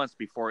 2 more months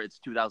before it's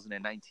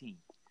 2019.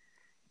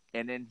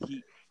 And then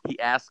he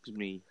asks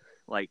me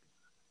like,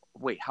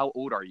 "Wait, how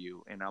old are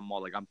you?" And I'm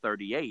all like, "I'm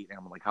 38." And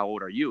I'm like, "How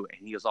old are you?"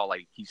 And he was all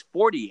like, "He's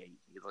 48."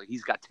 He's like,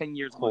 "He's got 10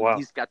 years.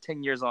 He's got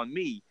 10 years on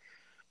me."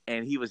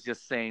 And he was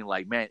just saying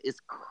like, "Man, it's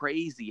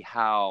crazy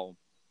how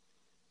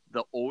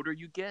the older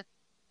you get,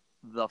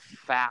 the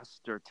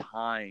faster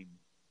time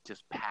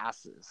just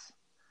passes."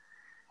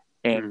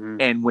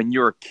 And when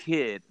you're a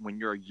kid, when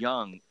you're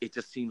young, it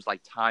just seems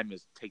like time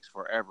takes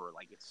forever.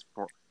 Like it's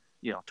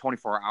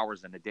 24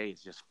 hours in a day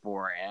is just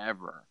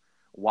forever.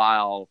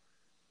 While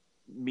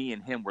me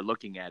and him were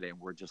looking at it, and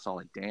we're just all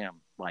like,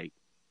 "Damn, like,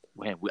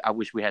 man, I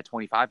wish we had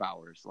 25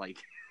 hours." Like,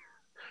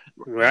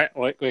 right,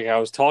 like I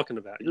was talking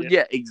about.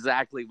 Yeah,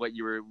 exactly what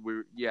you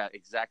were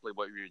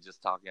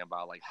just talking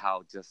about. Like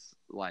how just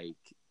like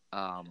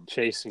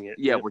chasing it.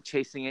 Yeah, we're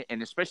chasing it,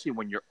 and especially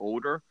when you're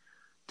older,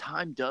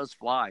 time does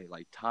fly.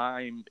 Like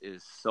time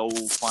is so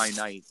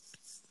finite,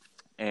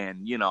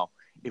 and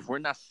if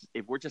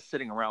we're just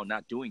sitting around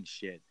not doing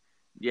shit,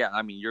 yeah,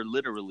 I mean, you're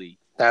literally.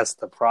 That's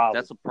the problem.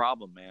 That's a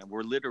problem, man.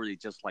 We're literally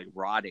just like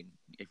rotting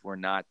if we're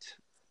not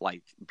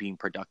like being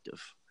productive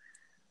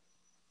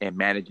and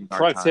managing our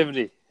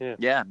productivity. Time.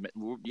 Yeah.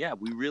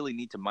 We really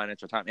need to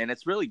manage our time, and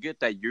it's really good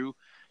that you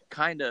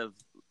kind of,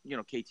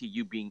 KT,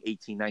 you being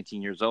 18,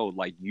 19 years old,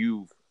 like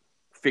you've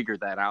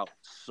figured that out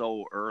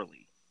so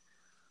early.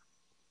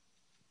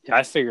 Yeah,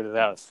 I figured it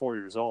out at 4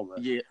 years old, man.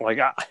 Yeah, like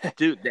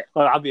dude.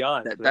 I'll be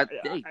honest.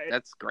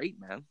 That's great,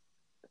 man.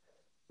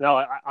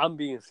 No, I'm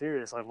being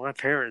serious. Like my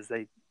parents,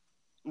 they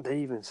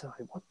even said,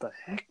 like, "What the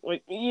heck?"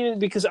 Like,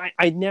 because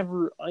I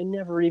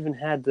never even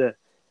had to.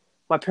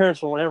 My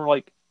parents were never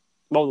like,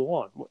 "Mow the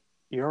lawn.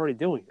 You're already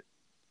doing it.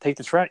 Take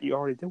the trash. You're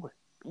already doing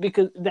it."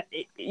 Because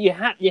you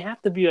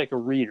have to be like a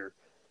reader,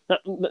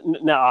 not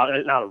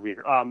a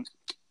reader,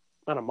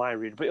 not a mind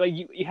reader, but like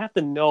you have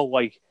to know,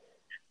 like,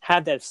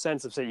 have that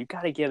sense of saying you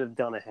got to get it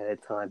done ahead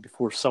of time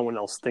before someone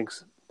else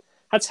thinks.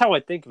 That's how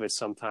I think of it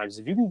sometimes.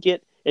 If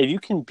you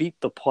can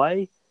beat the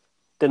play,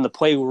 then the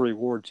play will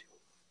reward you.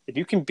 If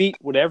you can beat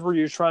whatever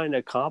you're trying to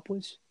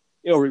accomplish,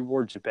 it'll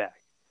reward you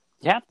back.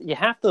 You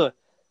have to.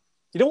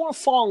 You don't want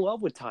to fall in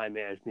love with time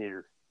management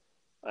either.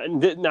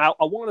 And now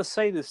I want to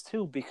say this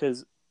too,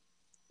 because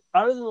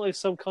other than like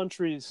some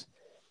countries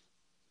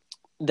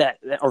that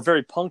are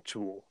very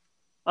punctual,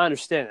 I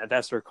understand that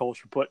that's their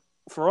culture. But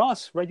for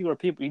us regular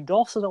people, you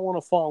also don't want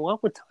to fall in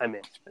love with time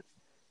management,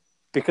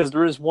 because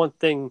there is one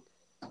thing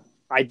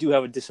I do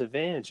have a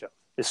disadvantage of,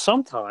 is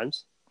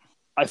sometimes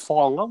I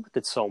fall in love with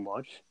it so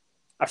much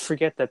I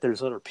forget that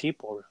there's other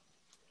people around.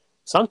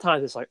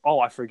 Sometimes it's like, oh,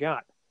 I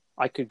forgot.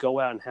 I could go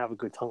out and have a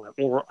good time,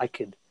 or I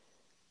could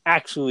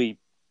actually,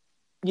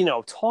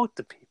 talk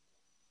to people.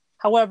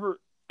 However,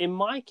 in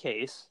my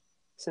case,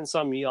 since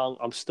I'm young,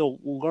 I'm still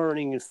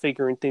learning and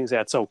figuring things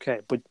out. It's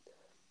okay. But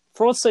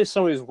for, let's say,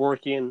 somebody's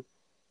working,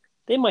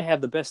 they might have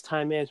the best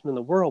time management in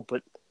the world,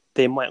 but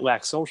they might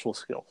lack social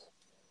skills,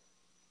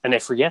 and they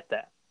forget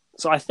that.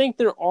 So I think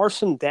there are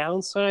some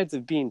downsides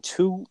of being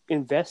too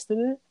invested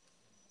in it.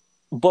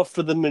 But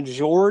for the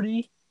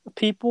majority of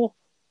people,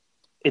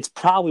 it's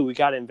probably we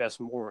got to invest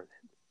more in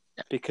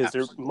it, because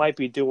Absolutely. They might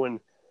be doing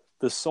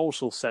the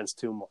social sense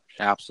too much.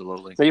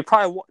 Absolutely. Now you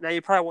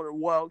probably wonder,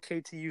 well,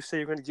 KT, you say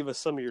you're going to give us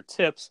some of your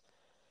tips.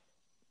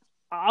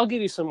 I'll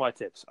give you some of my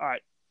tips. All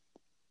right.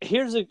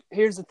 Here's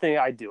the thing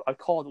I do. I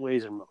call it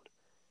laser mode.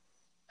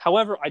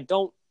 However, I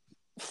don't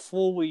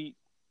fully,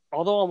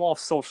 although I'm off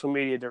social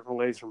media during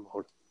laser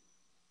mode,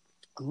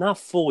 I'm not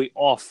fully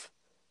off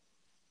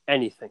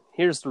anything.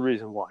 Here's the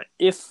reason why.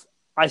 If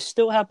I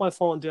still have my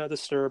phone, do not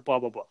disturb, blah,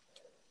 blah, blah.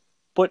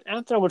 But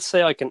after, I would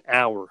say, like an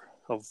hour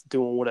of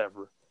doing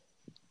whatever,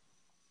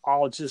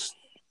 I'll just,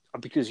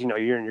 because,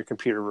 you're in your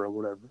computer room,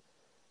 whatever,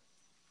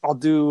 I'll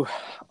do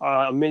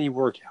a mini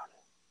workout.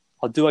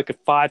 I'll do like a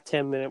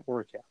 5-10 minute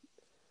workout.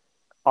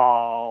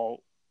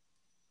 I'll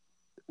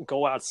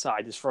go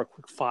outside just for a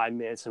quick 5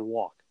 minutes and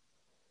walk.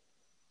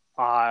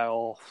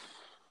 What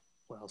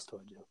else do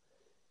I do?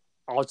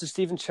 I'll just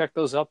even check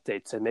those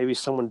updates, and maybe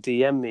someone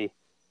DM me.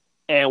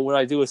 And what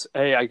I do is,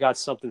 hey, I got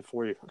something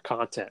for you,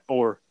 content.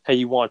 Or, hey,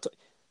 I want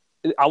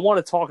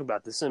to talk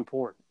about this. It's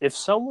important. If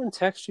someone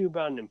texts you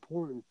about an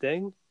important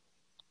thing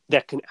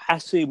that can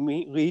actually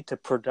lead to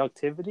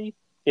productivity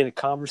in a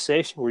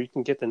conversation where you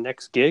can get the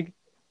next gig,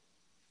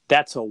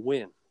 that's a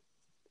win,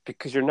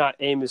 because you're not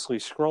aimlessly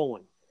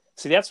scrolling.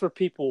 See, that's where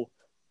people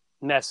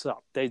mess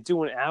up. They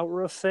do an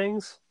hour of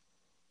things,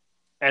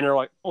 and they're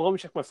like, oh, let me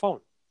check my phone.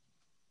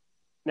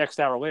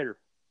 Next hour later,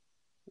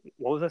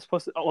 what was I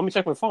supposed to? Oh, let me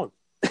check my phone.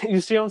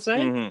 You see what I'm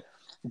saying?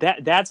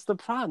 Mm-hmm. That's the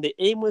problem. They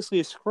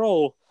aimlessly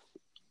scroll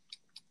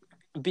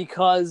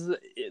because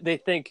they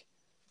think,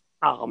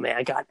 oh man,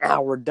 I got an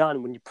hour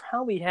done, when you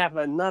probably have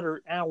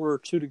another hour or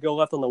two to go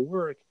left on the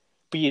work,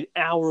 but you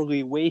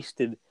hourly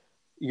wasted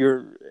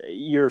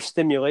your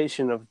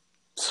stimulation of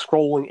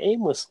scrolling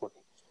aimlessly.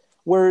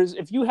 Whereas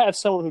if you have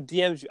someone who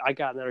DMs you, I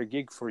got another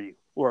gig for you,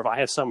 or if I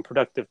have some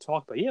productive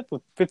talk, but you have a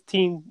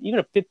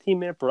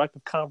 15-minute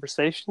productive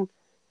conversation,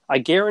 I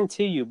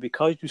guarantee you,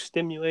 because you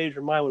stimulated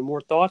your mind with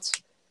more thoughts,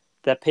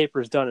 that paper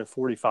is done in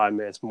 45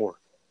 minutes more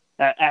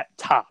at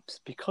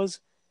tops. Because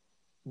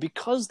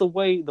the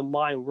way the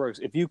mind works,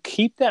 if you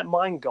keep that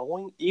mind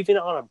going, even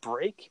on a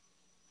break,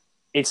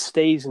 it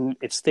stays in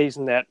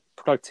that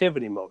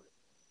productivity mode.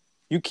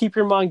 You keep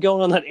your mind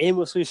going on that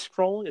aimlessly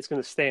scrolling, it's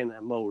going to stay in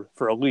that mode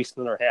for at least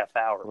another half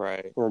hour,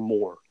 Right, or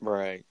more.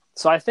 right.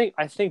 So I think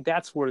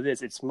that's what it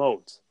is. It's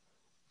modes.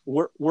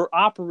 We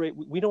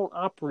don't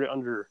operate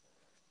under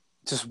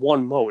just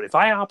one mode. If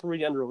I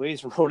operated under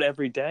laser mode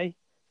every day,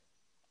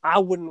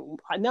 none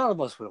of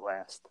us would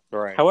last.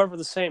 Right. However, at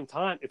the same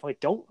time, if I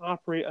don't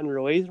operate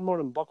under laser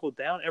mode and buckle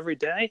down every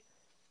day,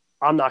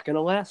 I'm not going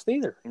to last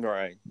either.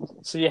 Right.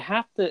 So you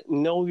have to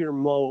know your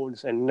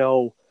modes and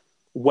know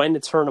when to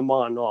turn them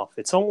on and off.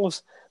 It's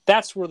almost,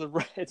 that's where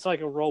it's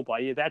like a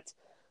robot. Yeah,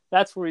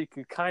 that's where you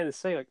could kind of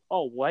say, like,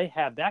 oh, well, I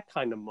have that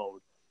kind of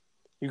mode.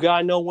 You got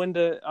to know when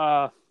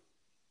to,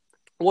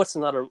 what's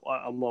another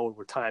mode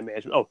with time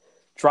management? Oh,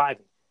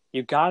 driving.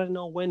 You got to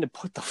know when to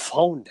put the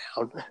phone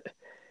down.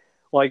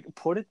 Like,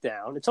 put it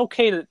down. It's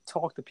okay to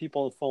talk to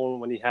people on the phone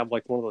when you have,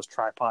 like, one of those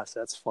tripods.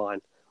 That's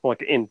fine. Or,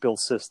 like, an inbuilt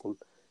system.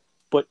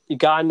 But you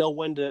got to know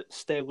when to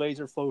stay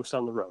laser focused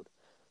on the road.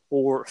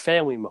 Or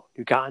family mode.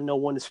 You got to know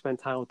when to spend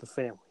time with the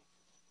family.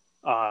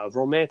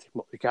 Romantic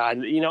mode. You got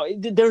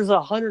to, there's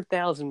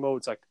 100,000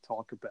 modes I could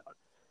talk about.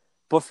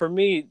 But for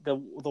me, the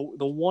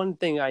one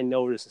thing I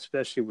notice,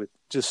 especially with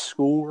just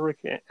schoolwork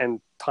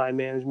and time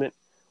management,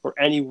 or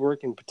any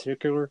work in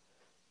particular,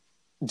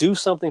 do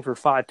something for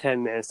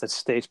 5-10 minutes that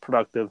stays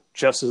productive,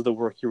 just as the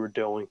work you were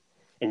doing,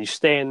 and you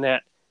stay in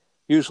that.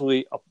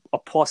 Usually, a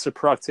plus of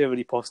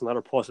productivity plus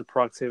another plus of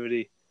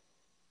productivity,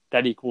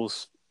 that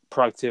equals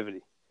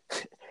productivity.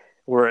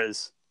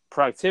 Whereas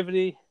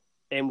productivity,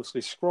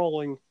 aimlessly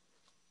scrolling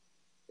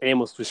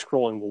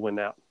will win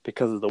out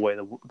because of the way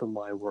the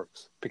mind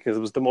works. Because it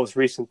was the most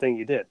recent thing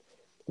you did.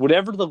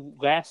 Whatever the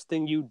last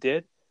thing you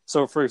did.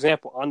 So, for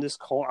example, on this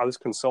call, I was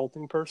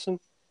consulting person.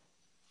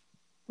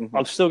 Mm-hmm.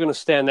 I'm still going to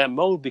stay in that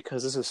mode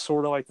because this is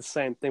sort of like the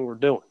same thing we're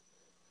doing.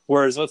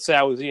 Whereas, let's say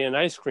I was eating an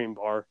ice cream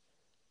bar,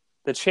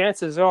 the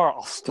chances are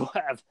I'll still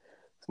have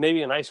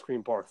maybe an ice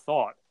cream bar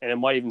thought, and it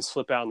might even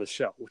slip out in the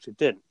show, which it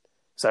didn't.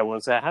 So I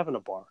wasn't having a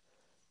bar.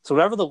 So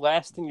whatever the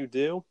last thing you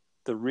do,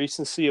 the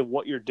recency of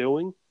what you're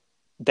doing,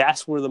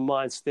 that's where the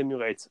mind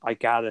stimulates. I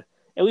got to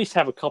at least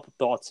have a couple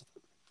thoughts.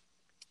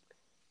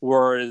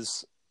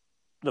 Whereas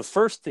the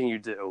first thing you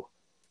do,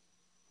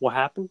 what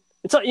happened?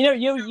 It's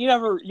you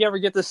ever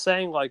get this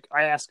saying, like,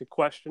 I ask a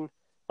question,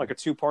 like a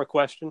 2-part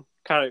question,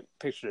 kind of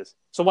picture this.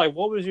 So, like,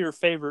 what was your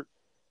favorite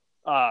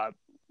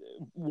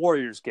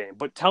Warriors game?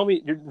 But tell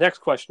me, your next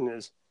question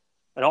is,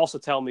 and also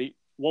tell me,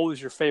 what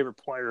was your favorite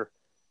player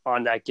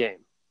on that game?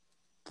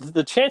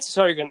 The chances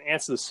are you're going to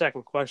answer the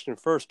second question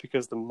first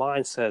because the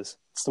mind says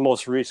it's the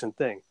most recent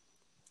thing.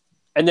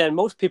 And then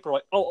most people are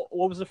like, oh,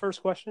 what was the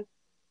first question?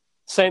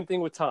 Same thing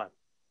with time.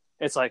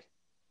 It's like,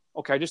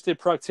 okay, I just did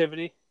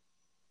productivity.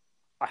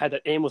 I had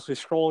that aimlessly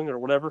scrolling or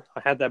whatever. I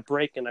had that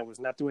break and I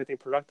was not doing anything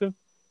productive.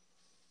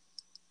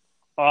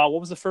 What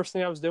was the first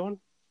thing I was doing?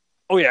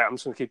 Oh, yeah, I'm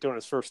just going to keep doing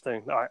this first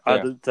thing.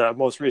 The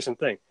most recent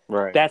thing.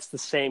 Right. That's the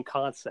same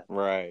concept.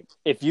 Right.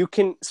 If you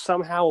can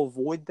somehow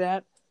avoid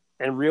that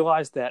and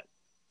realize that,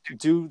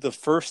 do the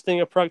first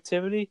thing of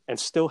productivity and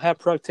still have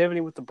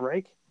productivity with the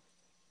break,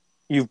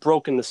 you've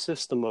broken the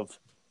system of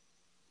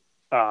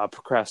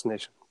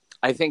procrastination.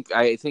 I think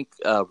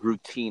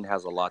routine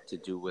has a lot to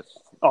do with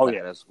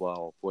that as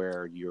well,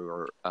 where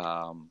you're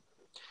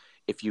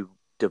if you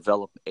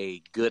develop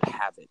a good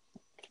habit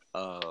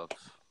of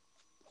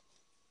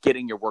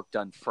getting your work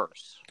done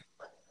first,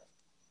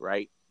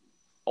 right?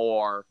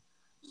 Or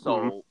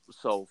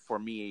so for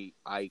me,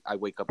 I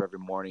wake up every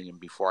morning, and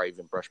before I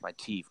even brush my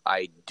teeth,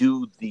 I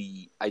do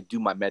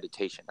my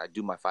meditation. I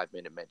do my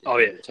 5-minute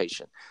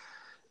meditation.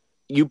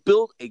 You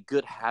build a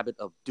good habit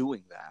of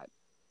doing that,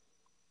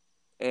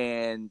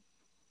 and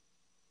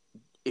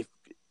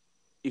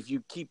if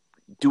you keep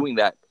doing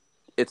that,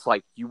 it's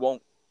like you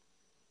won't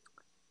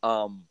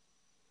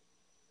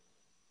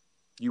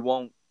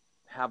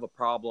have a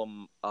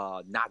problem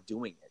not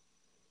doing it,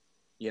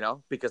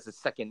 because it's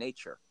second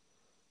nature.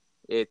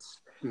 It's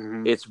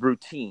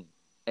routine,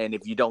 and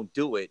if you don't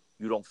do it,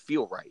 you don't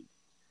feel right.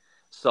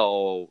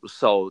 So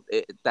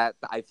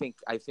I think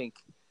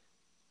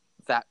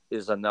that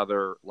is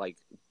another, like,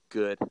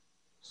 good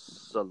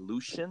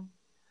solution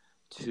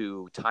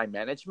to time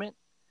management,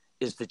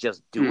 is to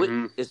just do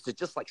it. Is to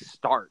just, like,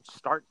 start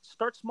small.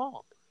 Start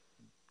somewhere.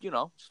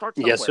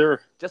 Yes, sir.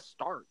 Just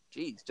start.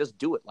 Jeez, just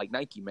do it. Like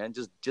Nike, man.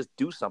 Just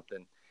do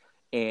something.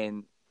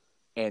 and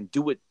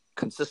do it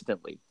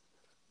consistently.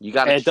 You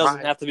got to. And it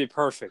doesn't have to be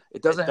perfect.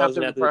 It doesn't have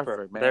to be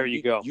perfect, man. There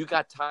you go. You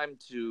got time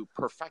to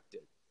perfect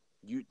it.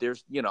 You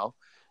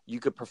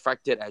could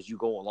perfect it as you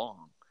go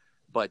along,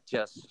 but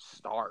just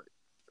start.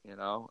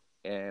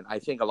 And I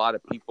think a lot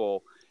of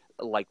people,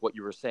 like what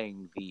you were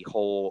saying, the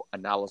whole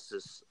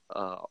analysis,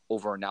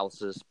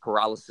 over-analysis,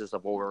 paralysis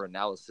of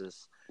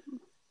over-analysis.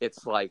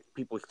 It's like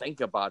people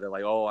think about it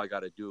like, oh, I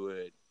got to do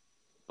it,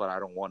 but I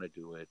don't want to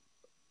do it.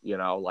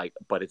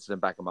 But it's in the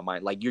back of my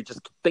mind. Like you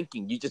just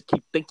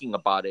keep thinking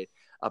about it,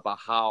 about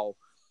how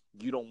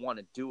you don't want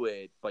to do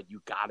it, but you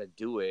got to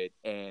do it.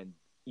 And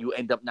you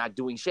end up not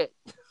doing shit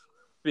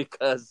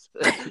because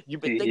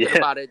you've been thinking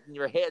about it in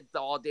your head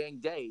all dang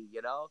day,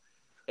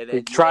 And then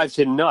it drives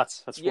you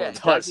nuts. That's what it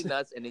does. Drives you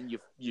nuts. And then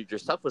your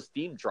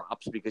self-esteem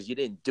drops because you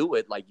didn't do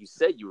it like you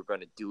said you were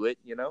going to do it,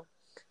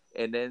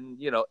 And then,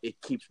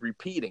 it keeps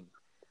repeating.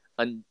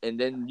 And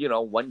then,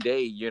 one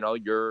day,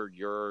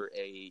 you're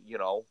a,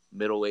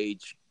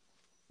 middle-aged,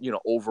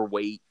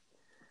 overweight,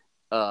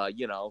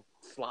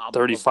 slob.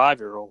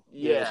 35-year-old.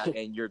 Yeah.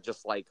 And you're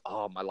just like,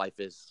 oh, my life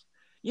is,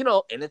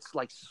 and it's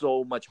like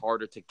so much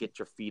harder to get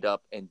your feet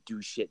up and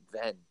do shit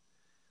then.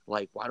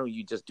 Like, why don't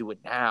you just do it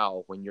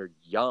now when you're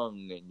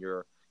young and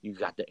you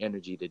got the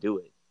energy to do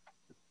it?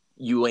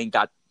 You ain't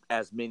got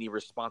as many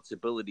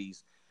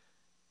responsibilities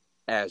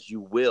as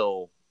you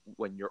will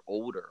when you're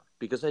older,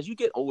 because as you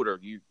get older,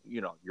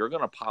 you're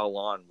gonna pile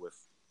on with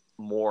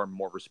more and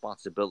more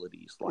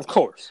responsibilities. Like, of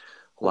course.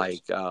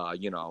 Like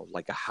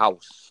like a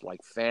house,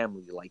 like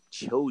family, like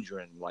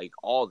children, like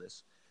all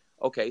this.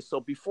 Okay, so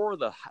before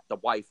the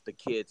wife, the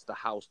kids, the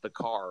house, the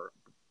car,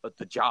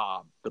 the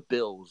job, the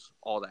bills,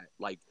 all that.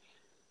 Like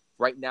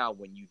right now,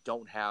 when you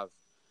don't have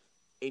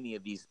any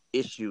of these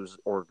issues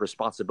or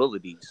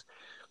responsibilities,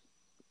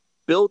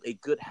 build a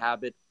good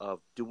habit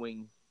of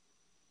doing.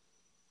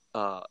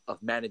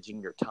 Of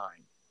managing your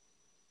time,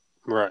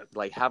 right?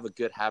 Like have a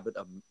good habit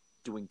of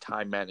doing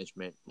time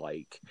management,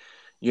 like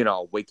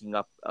waking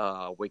up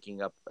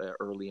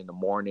early in the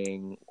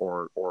morning,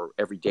 or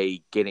every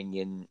day getting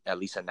in at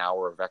least an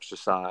hour of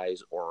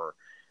exercise, or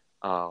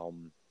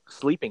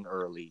sleeping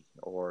early,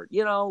 or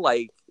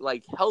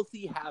like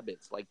healthy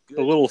habits, like good,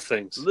 the little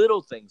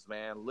things,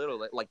 man,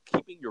 like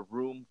keeping your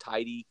room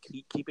tidy,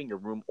 keeping your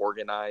room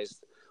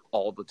organized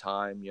all the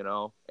time,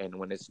 and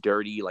when it's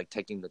dirty, like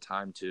taking the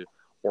time to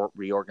or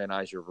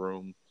reorganize your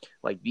room.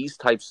 Like these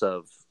types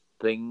of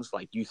things,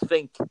 like you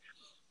think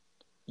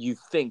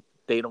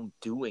they don't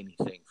do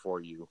anything for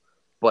you,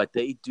 but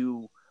they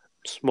do.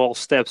 Small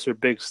steps or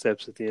big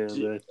steps at the end of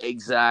the day.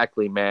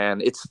 Exactly, man.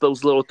 It's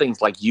those little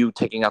things, like you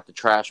taking out the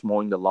trash,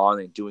 mowing the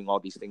lawn, and doing all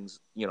these things,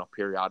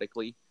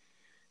 periodically.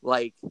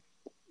 Like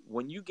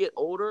when you get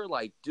older,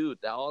 like,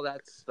 dude, all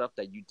that stuff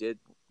that you did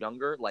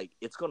younger, like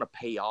it's going to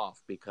pay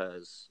off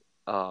because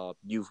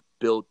you've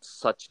built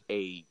such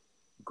a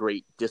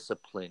great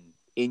discipline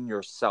in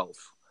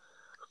yourself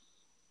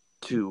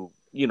to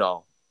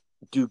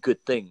do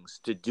good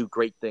things, to do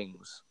great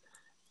things.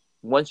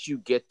 Once you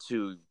get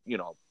to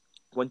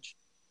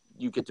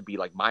be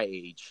like my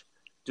age,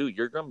 dude,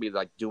 you're gonna be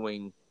like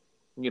doing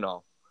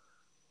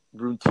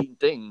routine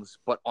things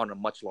but on a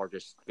much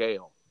larger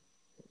scale.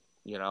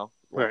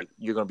 Right.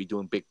 You're gonna be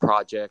doing big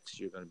projects,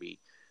 you're gonna be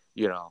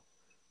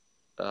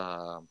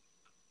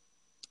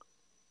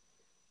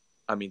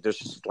I mean, there's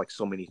just like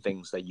so many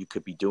things that you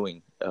could be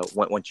doing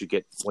once you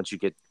get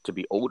to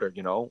be older.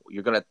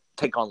 You're gonna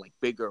take on like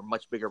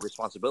much bigger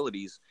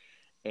responsibilities,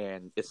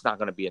 and it's not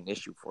gonna be an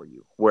issue for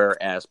you.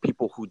 Whereas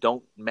people who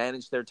don't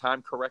manage their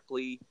time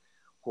correctly,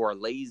 who are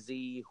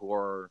lazy, who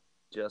are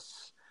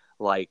just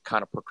like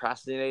kind of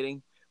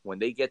procrastinating, when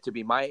they get to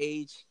be my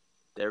age,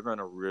 they're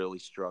gonna really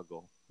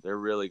struggle. They're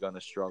really gonna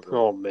struggle.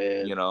 Oh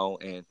man,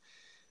 and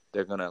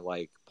they're gonna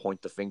like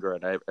point the finger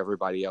at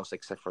everybody else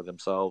except for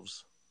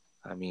themselves.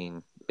 I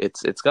mean,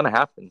 it's gonna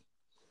happen.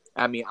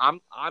 I mean,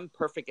 I'm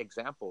perfect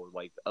example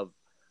like of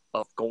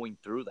going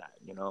through that,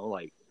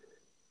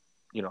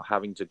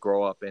 having to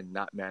grow up and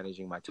not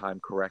managing my time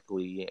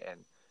correctly,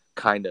 and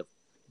kind of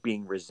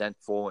being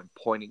resentful and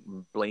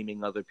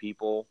blaming other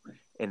people,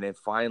 and then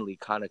finally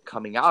kind of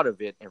coming out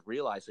of it and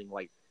realizing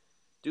like,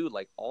 dude,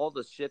 like all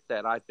the shit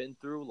that I've been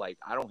through, like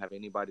I don't have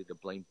anybody to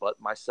blame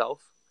but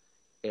myself,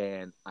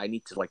 and I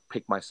need to like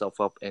pick myself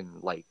up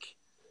and like,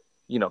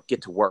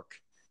 get to work.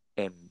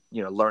 And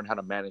learn how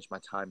to manage my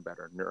time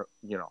better,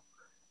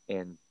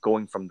 and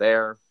going from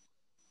there,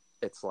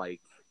 it's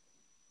like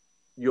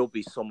you'll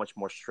be so much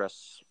more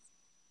stress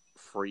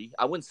free.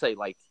 I wouldn't say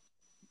like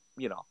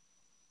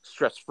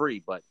stress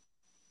free, but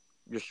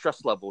your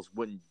stress levels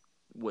wouldn't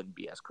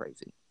be as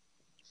crazy.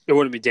 It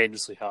wouldn't be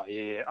dangerously high.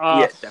 Yeah.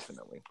 Yeah,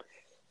 definitely.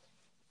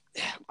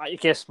 I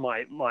guess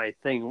my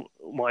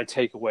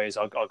takeaway is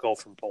I'll go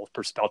from both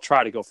perspectives. I'll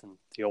try to go from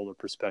the older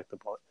perspective,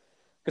 but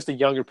just the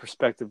younger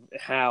perspective,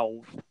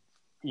 how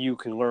you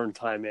can learn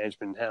time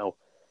management, and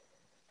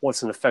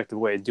what's an effective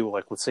way to do it.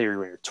 Like, let's say when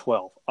you're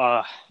 12.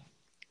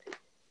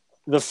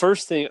 The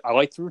first thing, I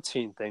like the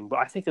routine thing, but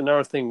I think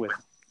another thing with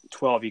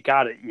 12, you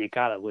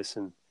gotta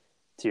listen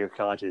to your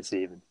conscience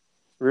even.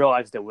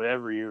 realize that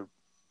whatever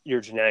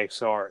your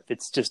genetics are, if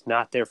it's just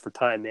not there for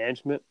time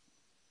management,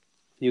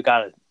 you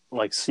gotta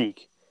like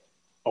seek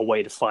a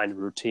way to find a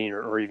routine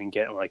or even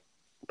get like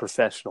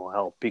professional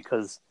help.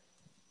 Because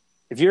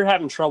if you're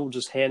having trouble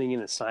just handing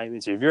in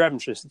assignments, or if you're having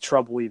just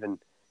trouble even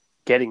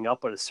getting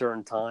up at a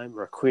certain time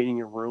or cleaning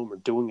your room or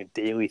doing a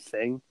daily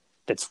thing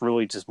that's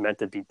really just meant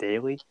to be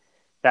daily,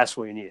 that's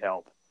where you need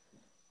help.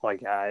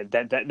 Like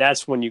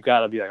that's when you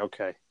got to be like,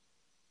 okay,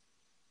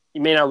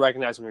 you may not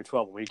recognize when you're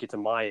 12. When you get to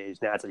my age,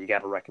 naturally, you got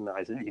to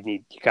recognize it.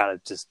 You got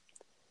to just,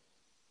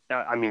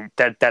 I mean,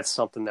 that's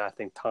something that I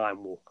think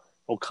time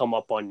will come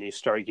up on you. You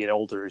start to get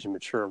older as you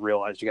mature and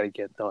realize you got to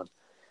get it done.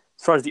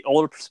 As far as the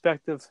older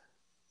perspective,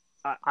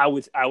 I'm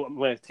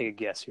going to take a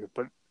guess here,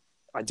 but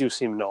I do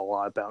seem to know a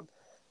lot about,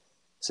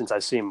 since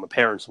I've seen my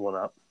parents and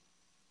whatnot.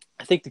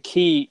 I think the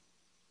key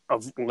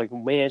of like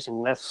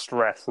managing less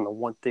stress, and the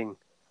one thing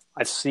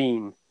I've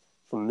seen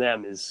from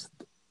them is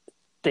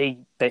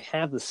they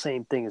have the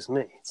same thing as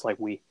me. It's like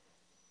we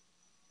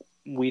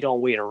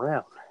don't wait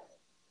around.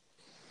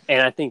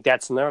 And I think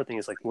that's another thing.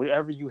 Is like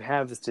whatever you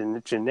have is in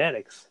the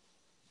genetics.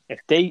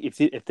 If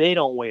they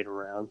don't wait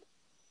around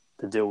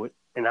to do it,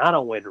 and I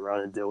don't wait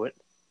around to do it,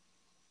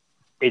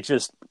 it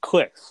just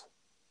clicks.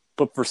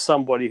 But for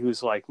somebody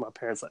who's like my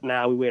parents, like,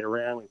 we wait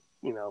around,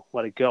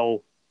 let it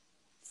go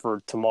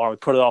for tomorrow,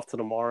 put it off to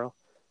tomorrow.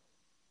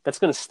 That's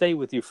going to stay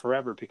with you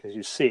forever because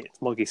you see it.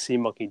 It's monkey see,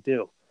 monkey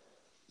do.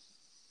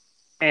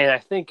 And I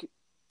think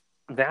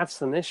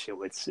that's an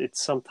issue. It's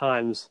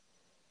sometimes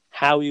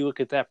how you look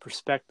at that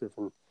perspective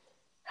and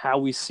how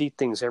we see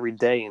things every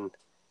day and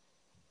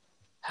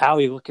how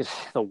we look at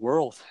the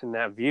world in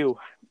that view.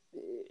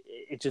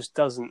 It just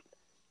doesn't.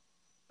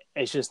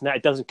 It's just not.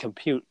 It doesn't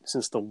compute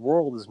since the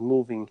world is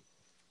moving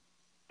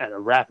at a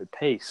rapid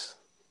pace.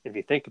 If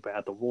you think about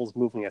it, the world's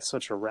moving at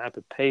such a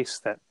rapid pace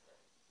that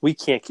I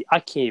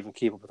can't even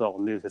keep up with all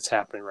the news that's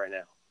happening right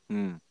now.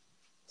 Mm.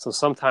 So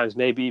sometimes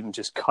maybe even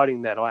just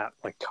cutting that out,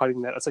 it's like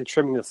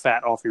trimming the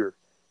fat off your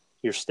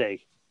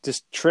steak.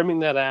 Just trimming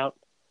that out,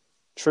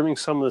 trimming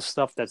some of the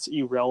stuff that's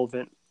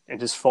irrelevant, and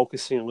just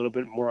focusing a little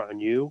bit more on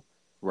you.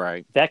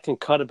 Right. That can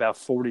cut about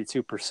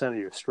 42% of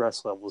your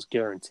stress levels,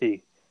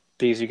 guaranteed.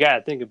 Because you got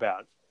to think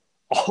about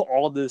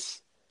all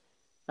this,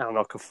 I don't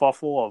know,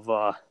 kerfuffle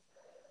of,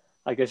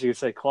 I guess you could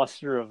say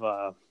cluster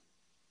of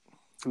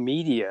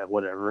media,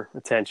 whatever,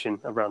 attention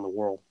around the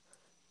world.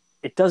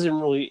 It doesn't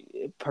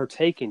really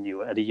partake in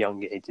you at a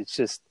young age. It's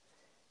just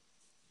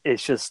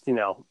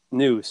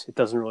news. It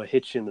doesn't really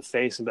hit you in the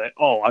face and be like,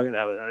 oh, I'm going to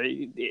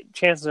have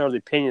chances are the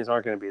opinions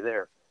aren't going to be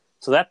there.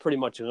 So that pretty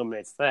much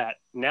eliminates that.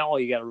 Now all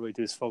you got to really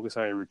do is focus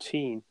on your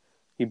routine.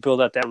 You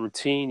build out that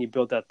routine. You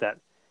build out that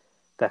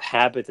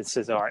habit that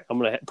says, all right, I'm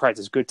going to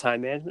practice good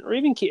time management. Or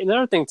even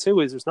another thing,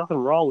 too, is there's nothing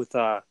wrong with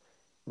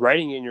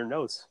writing in your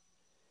notes.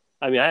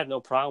 I mean, I have no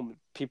problem with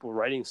people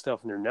writing stuff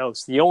in their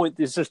notes. My thing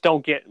is just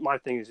don't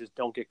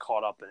get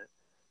caught up in it.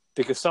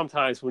 Because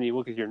sometimes when you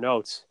look at your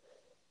notes,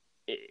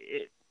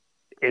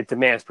 it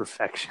demands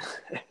perfection.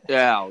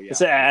 Yeah.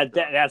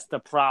 That's the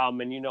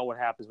problem. And you know what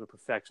happens with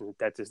perfection.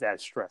 That just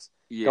adds stress.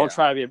 Yeah. Don't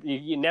try to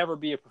you never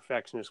be a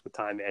perfectionist with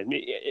time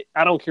management.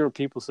 I don't care what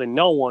people say.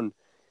 No one,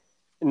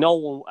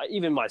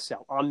 even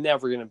myself, I'm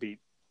never going to be.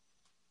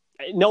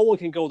 No one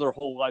can go their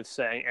whole life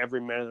saying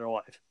every minute of their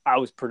life, I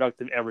was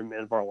productive every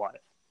minute of our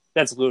life.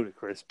 That's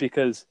ludicrous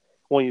because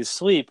when you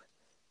sleep,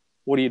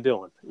 what are you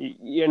doing?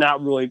 You're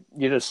not really,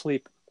 you're just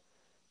sleeping.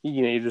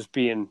 You're just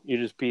being,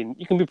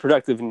 you can be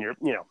productive in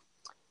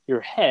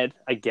your head,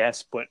 I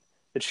guess, but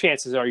the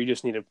chances are you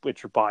just need to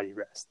let your body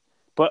rest.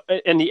 But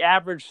in the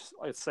average,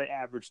 let's say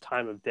average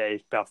time of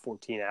day, about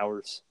 14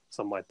 hours,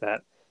 something like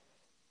that.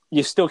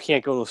 You still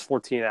can't go those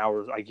 14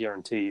 hours, I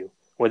guarantee you,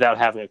 without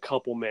having a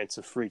couple minutes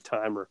of free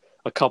time or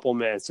a couple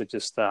minutes of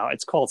just,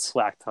 it's called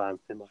slack time,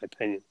 in my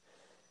opinion.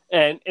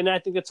 And I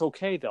think it's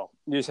okay, though.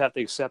 You just have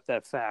to accept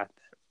that fact.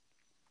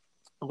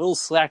 A little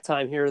slack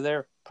time here or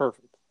there,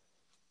 perfect.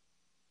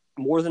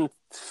 More than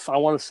 3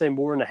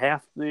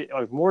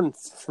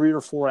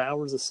 or 4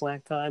 hours of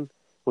slack time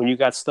when you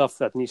got stuff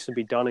that needs to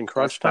be done in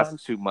crunch time.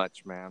 That's too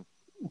much, man.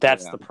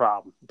 That's the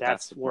problem.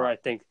 That's where problem.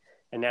 I think,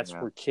 and that's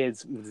where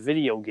kids with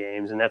video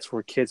games, and that's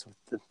where kids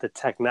with the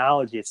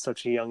technology at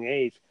such a young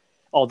age,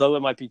 although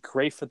it might be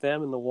great for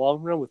them in the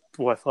long run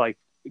with like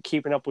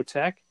keeping up with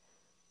tech,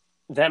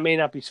 that may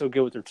not be so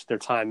good with their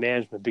time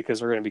management because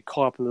they're going to be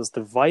caught up in those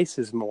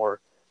devices more.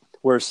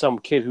 Where some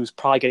kid who's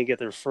probably going to get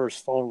their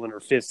first phone when they're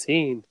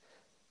 15,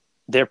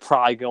 they're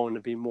probably going to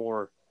be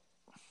more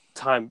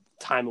time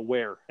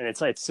aware. And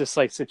it's just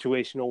like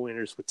situational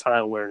awareness with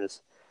time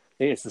awareness.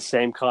 It's the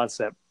same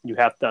concept. You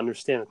have to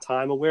understand the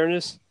time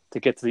awareness to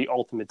get to the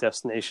ultimate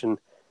destination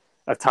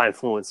of time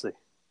fluency.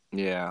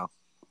 Yeah.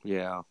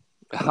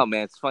 Oh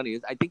man, it's funny.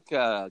 I think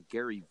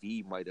Gary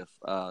Vee might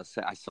have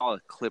said. I saw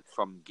a clip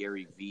from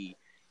Gary Vee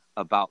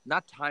about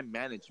not time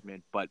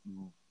management, but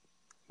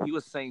he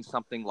was saying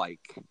something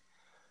like,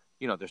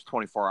 there's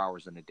 24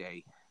 hours in a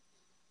day.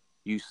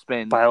 You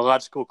spend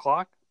biological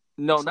clock.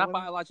 No, not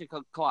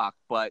biological clock,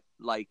 but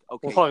like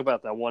okay. We'll talk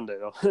about that one day,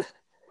 though.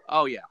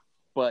 Oh yeah,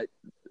 But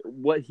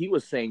what he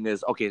was saying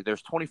is, okay,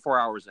 there's 24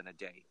 hours in a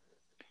day.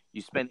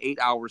 You spend 8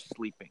 hours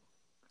sleeping.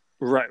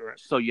 Right.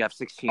 So you have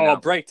 16 hours. hours.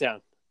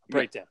 Breakdown.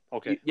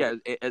 Okay. Yeah,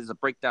 as a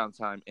breakdown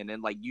time. And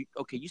then, like, you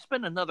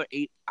spend another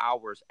 8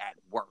 hours at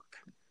work.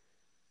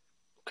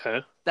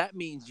 Okay. That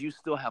means you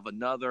still have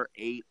another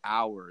 8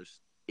 hours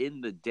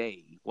in the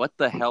day. What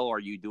the hell are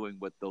you doing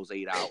with those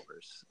 8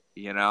 hours?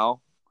 You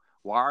know?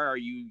 Why are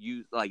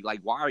you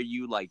why are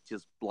you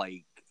just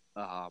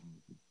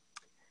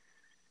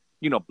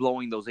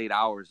blowing those 8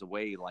 hours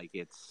away like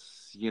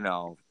it's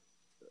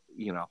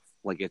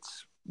like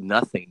it's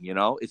nothing,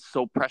 It's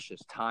so precious.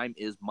 Time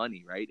is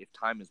money, right? If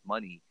time is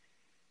money,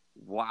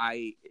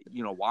 why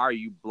are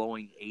you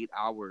blowing 8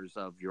 hours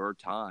of your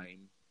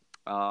time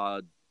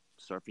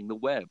surfing the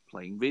web,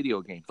 playing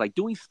video games, like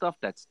doing stuff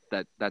that's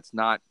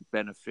not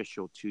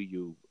beneficial to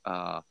you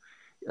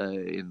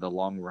in the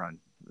long run?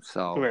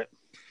 So Right.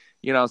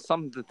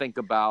 Something to think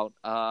about.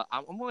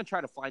 I'm going to try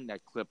to find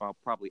that clip. I'll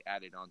probably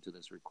add it onto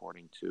this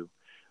recording too.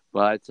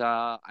 But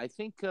I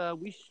think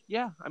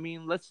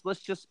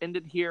let's just end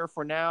it here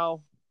for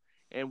now,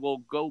 and we'll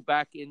go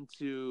back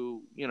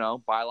into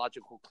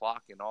biological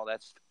clock and all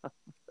that stuff.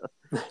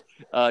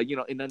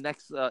 In the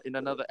next in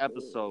another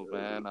episode,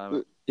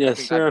 man. Yes, I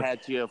think sir. I've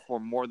had you for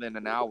more than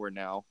an hour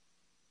now.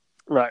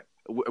 Right.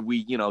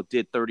 We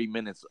did 30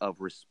 minutes of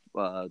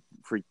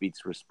Freak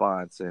Beats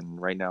response, and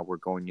right now we're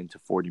going into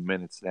 40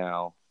 minutes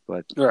now.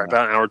 But Right,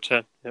 about an hour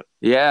 10. Yep.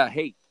 Yeah,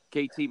 hey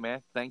KT,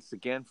 man, thanks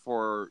again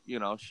for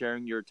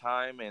sharing your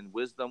time and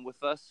wisdom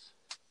with us.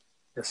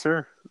 Yes,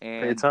 sir.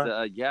 And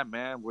yeah,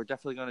 man, we're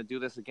definitely going to do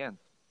this again.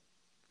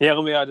 Yeah,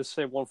 let me just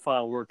say one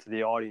final word to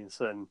the audience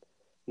and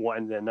we'll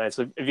end the night.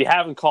 So if you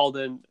haven't called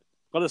in,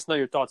 let us know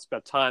your thoughts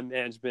about time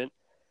management,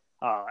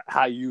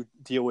 how you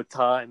deal with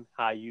time,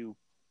 how you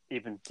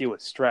even deal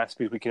with stress,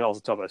 because we can also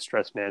talk about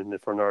stress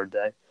management for another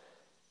day.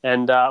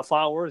 And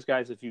final words,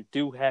 guys, if you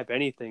do have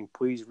anything,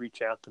 please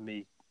reach out to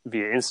me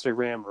via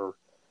Instagram or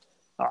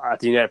at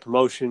the United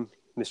Promotion,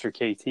 Mr.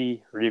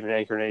 KT, or even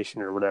Anchor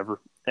Nation or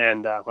whatever.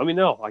 And let me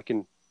know.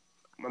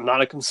 I'm not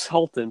a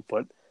consultant,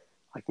 but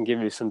I can give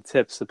you some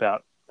tips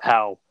about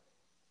how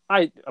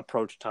I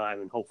approach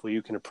time, and hopefully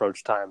you can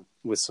approach time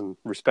with some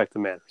respect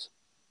and manners.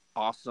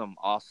 Awesome.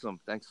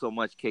 Thanks so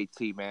much,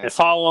 KT, man. And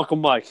follow Uncle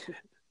Mike.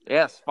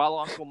 Yes, follow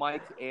Uncle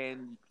Mike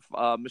and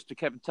Mr.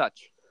 Kevin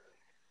Touch.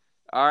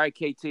 All right,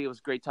 KT, it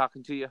was great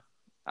talking to you.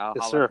 I'll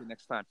holler at you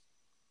next time.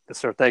 Yes,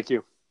 sir. Thank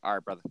you. All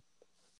right, brother.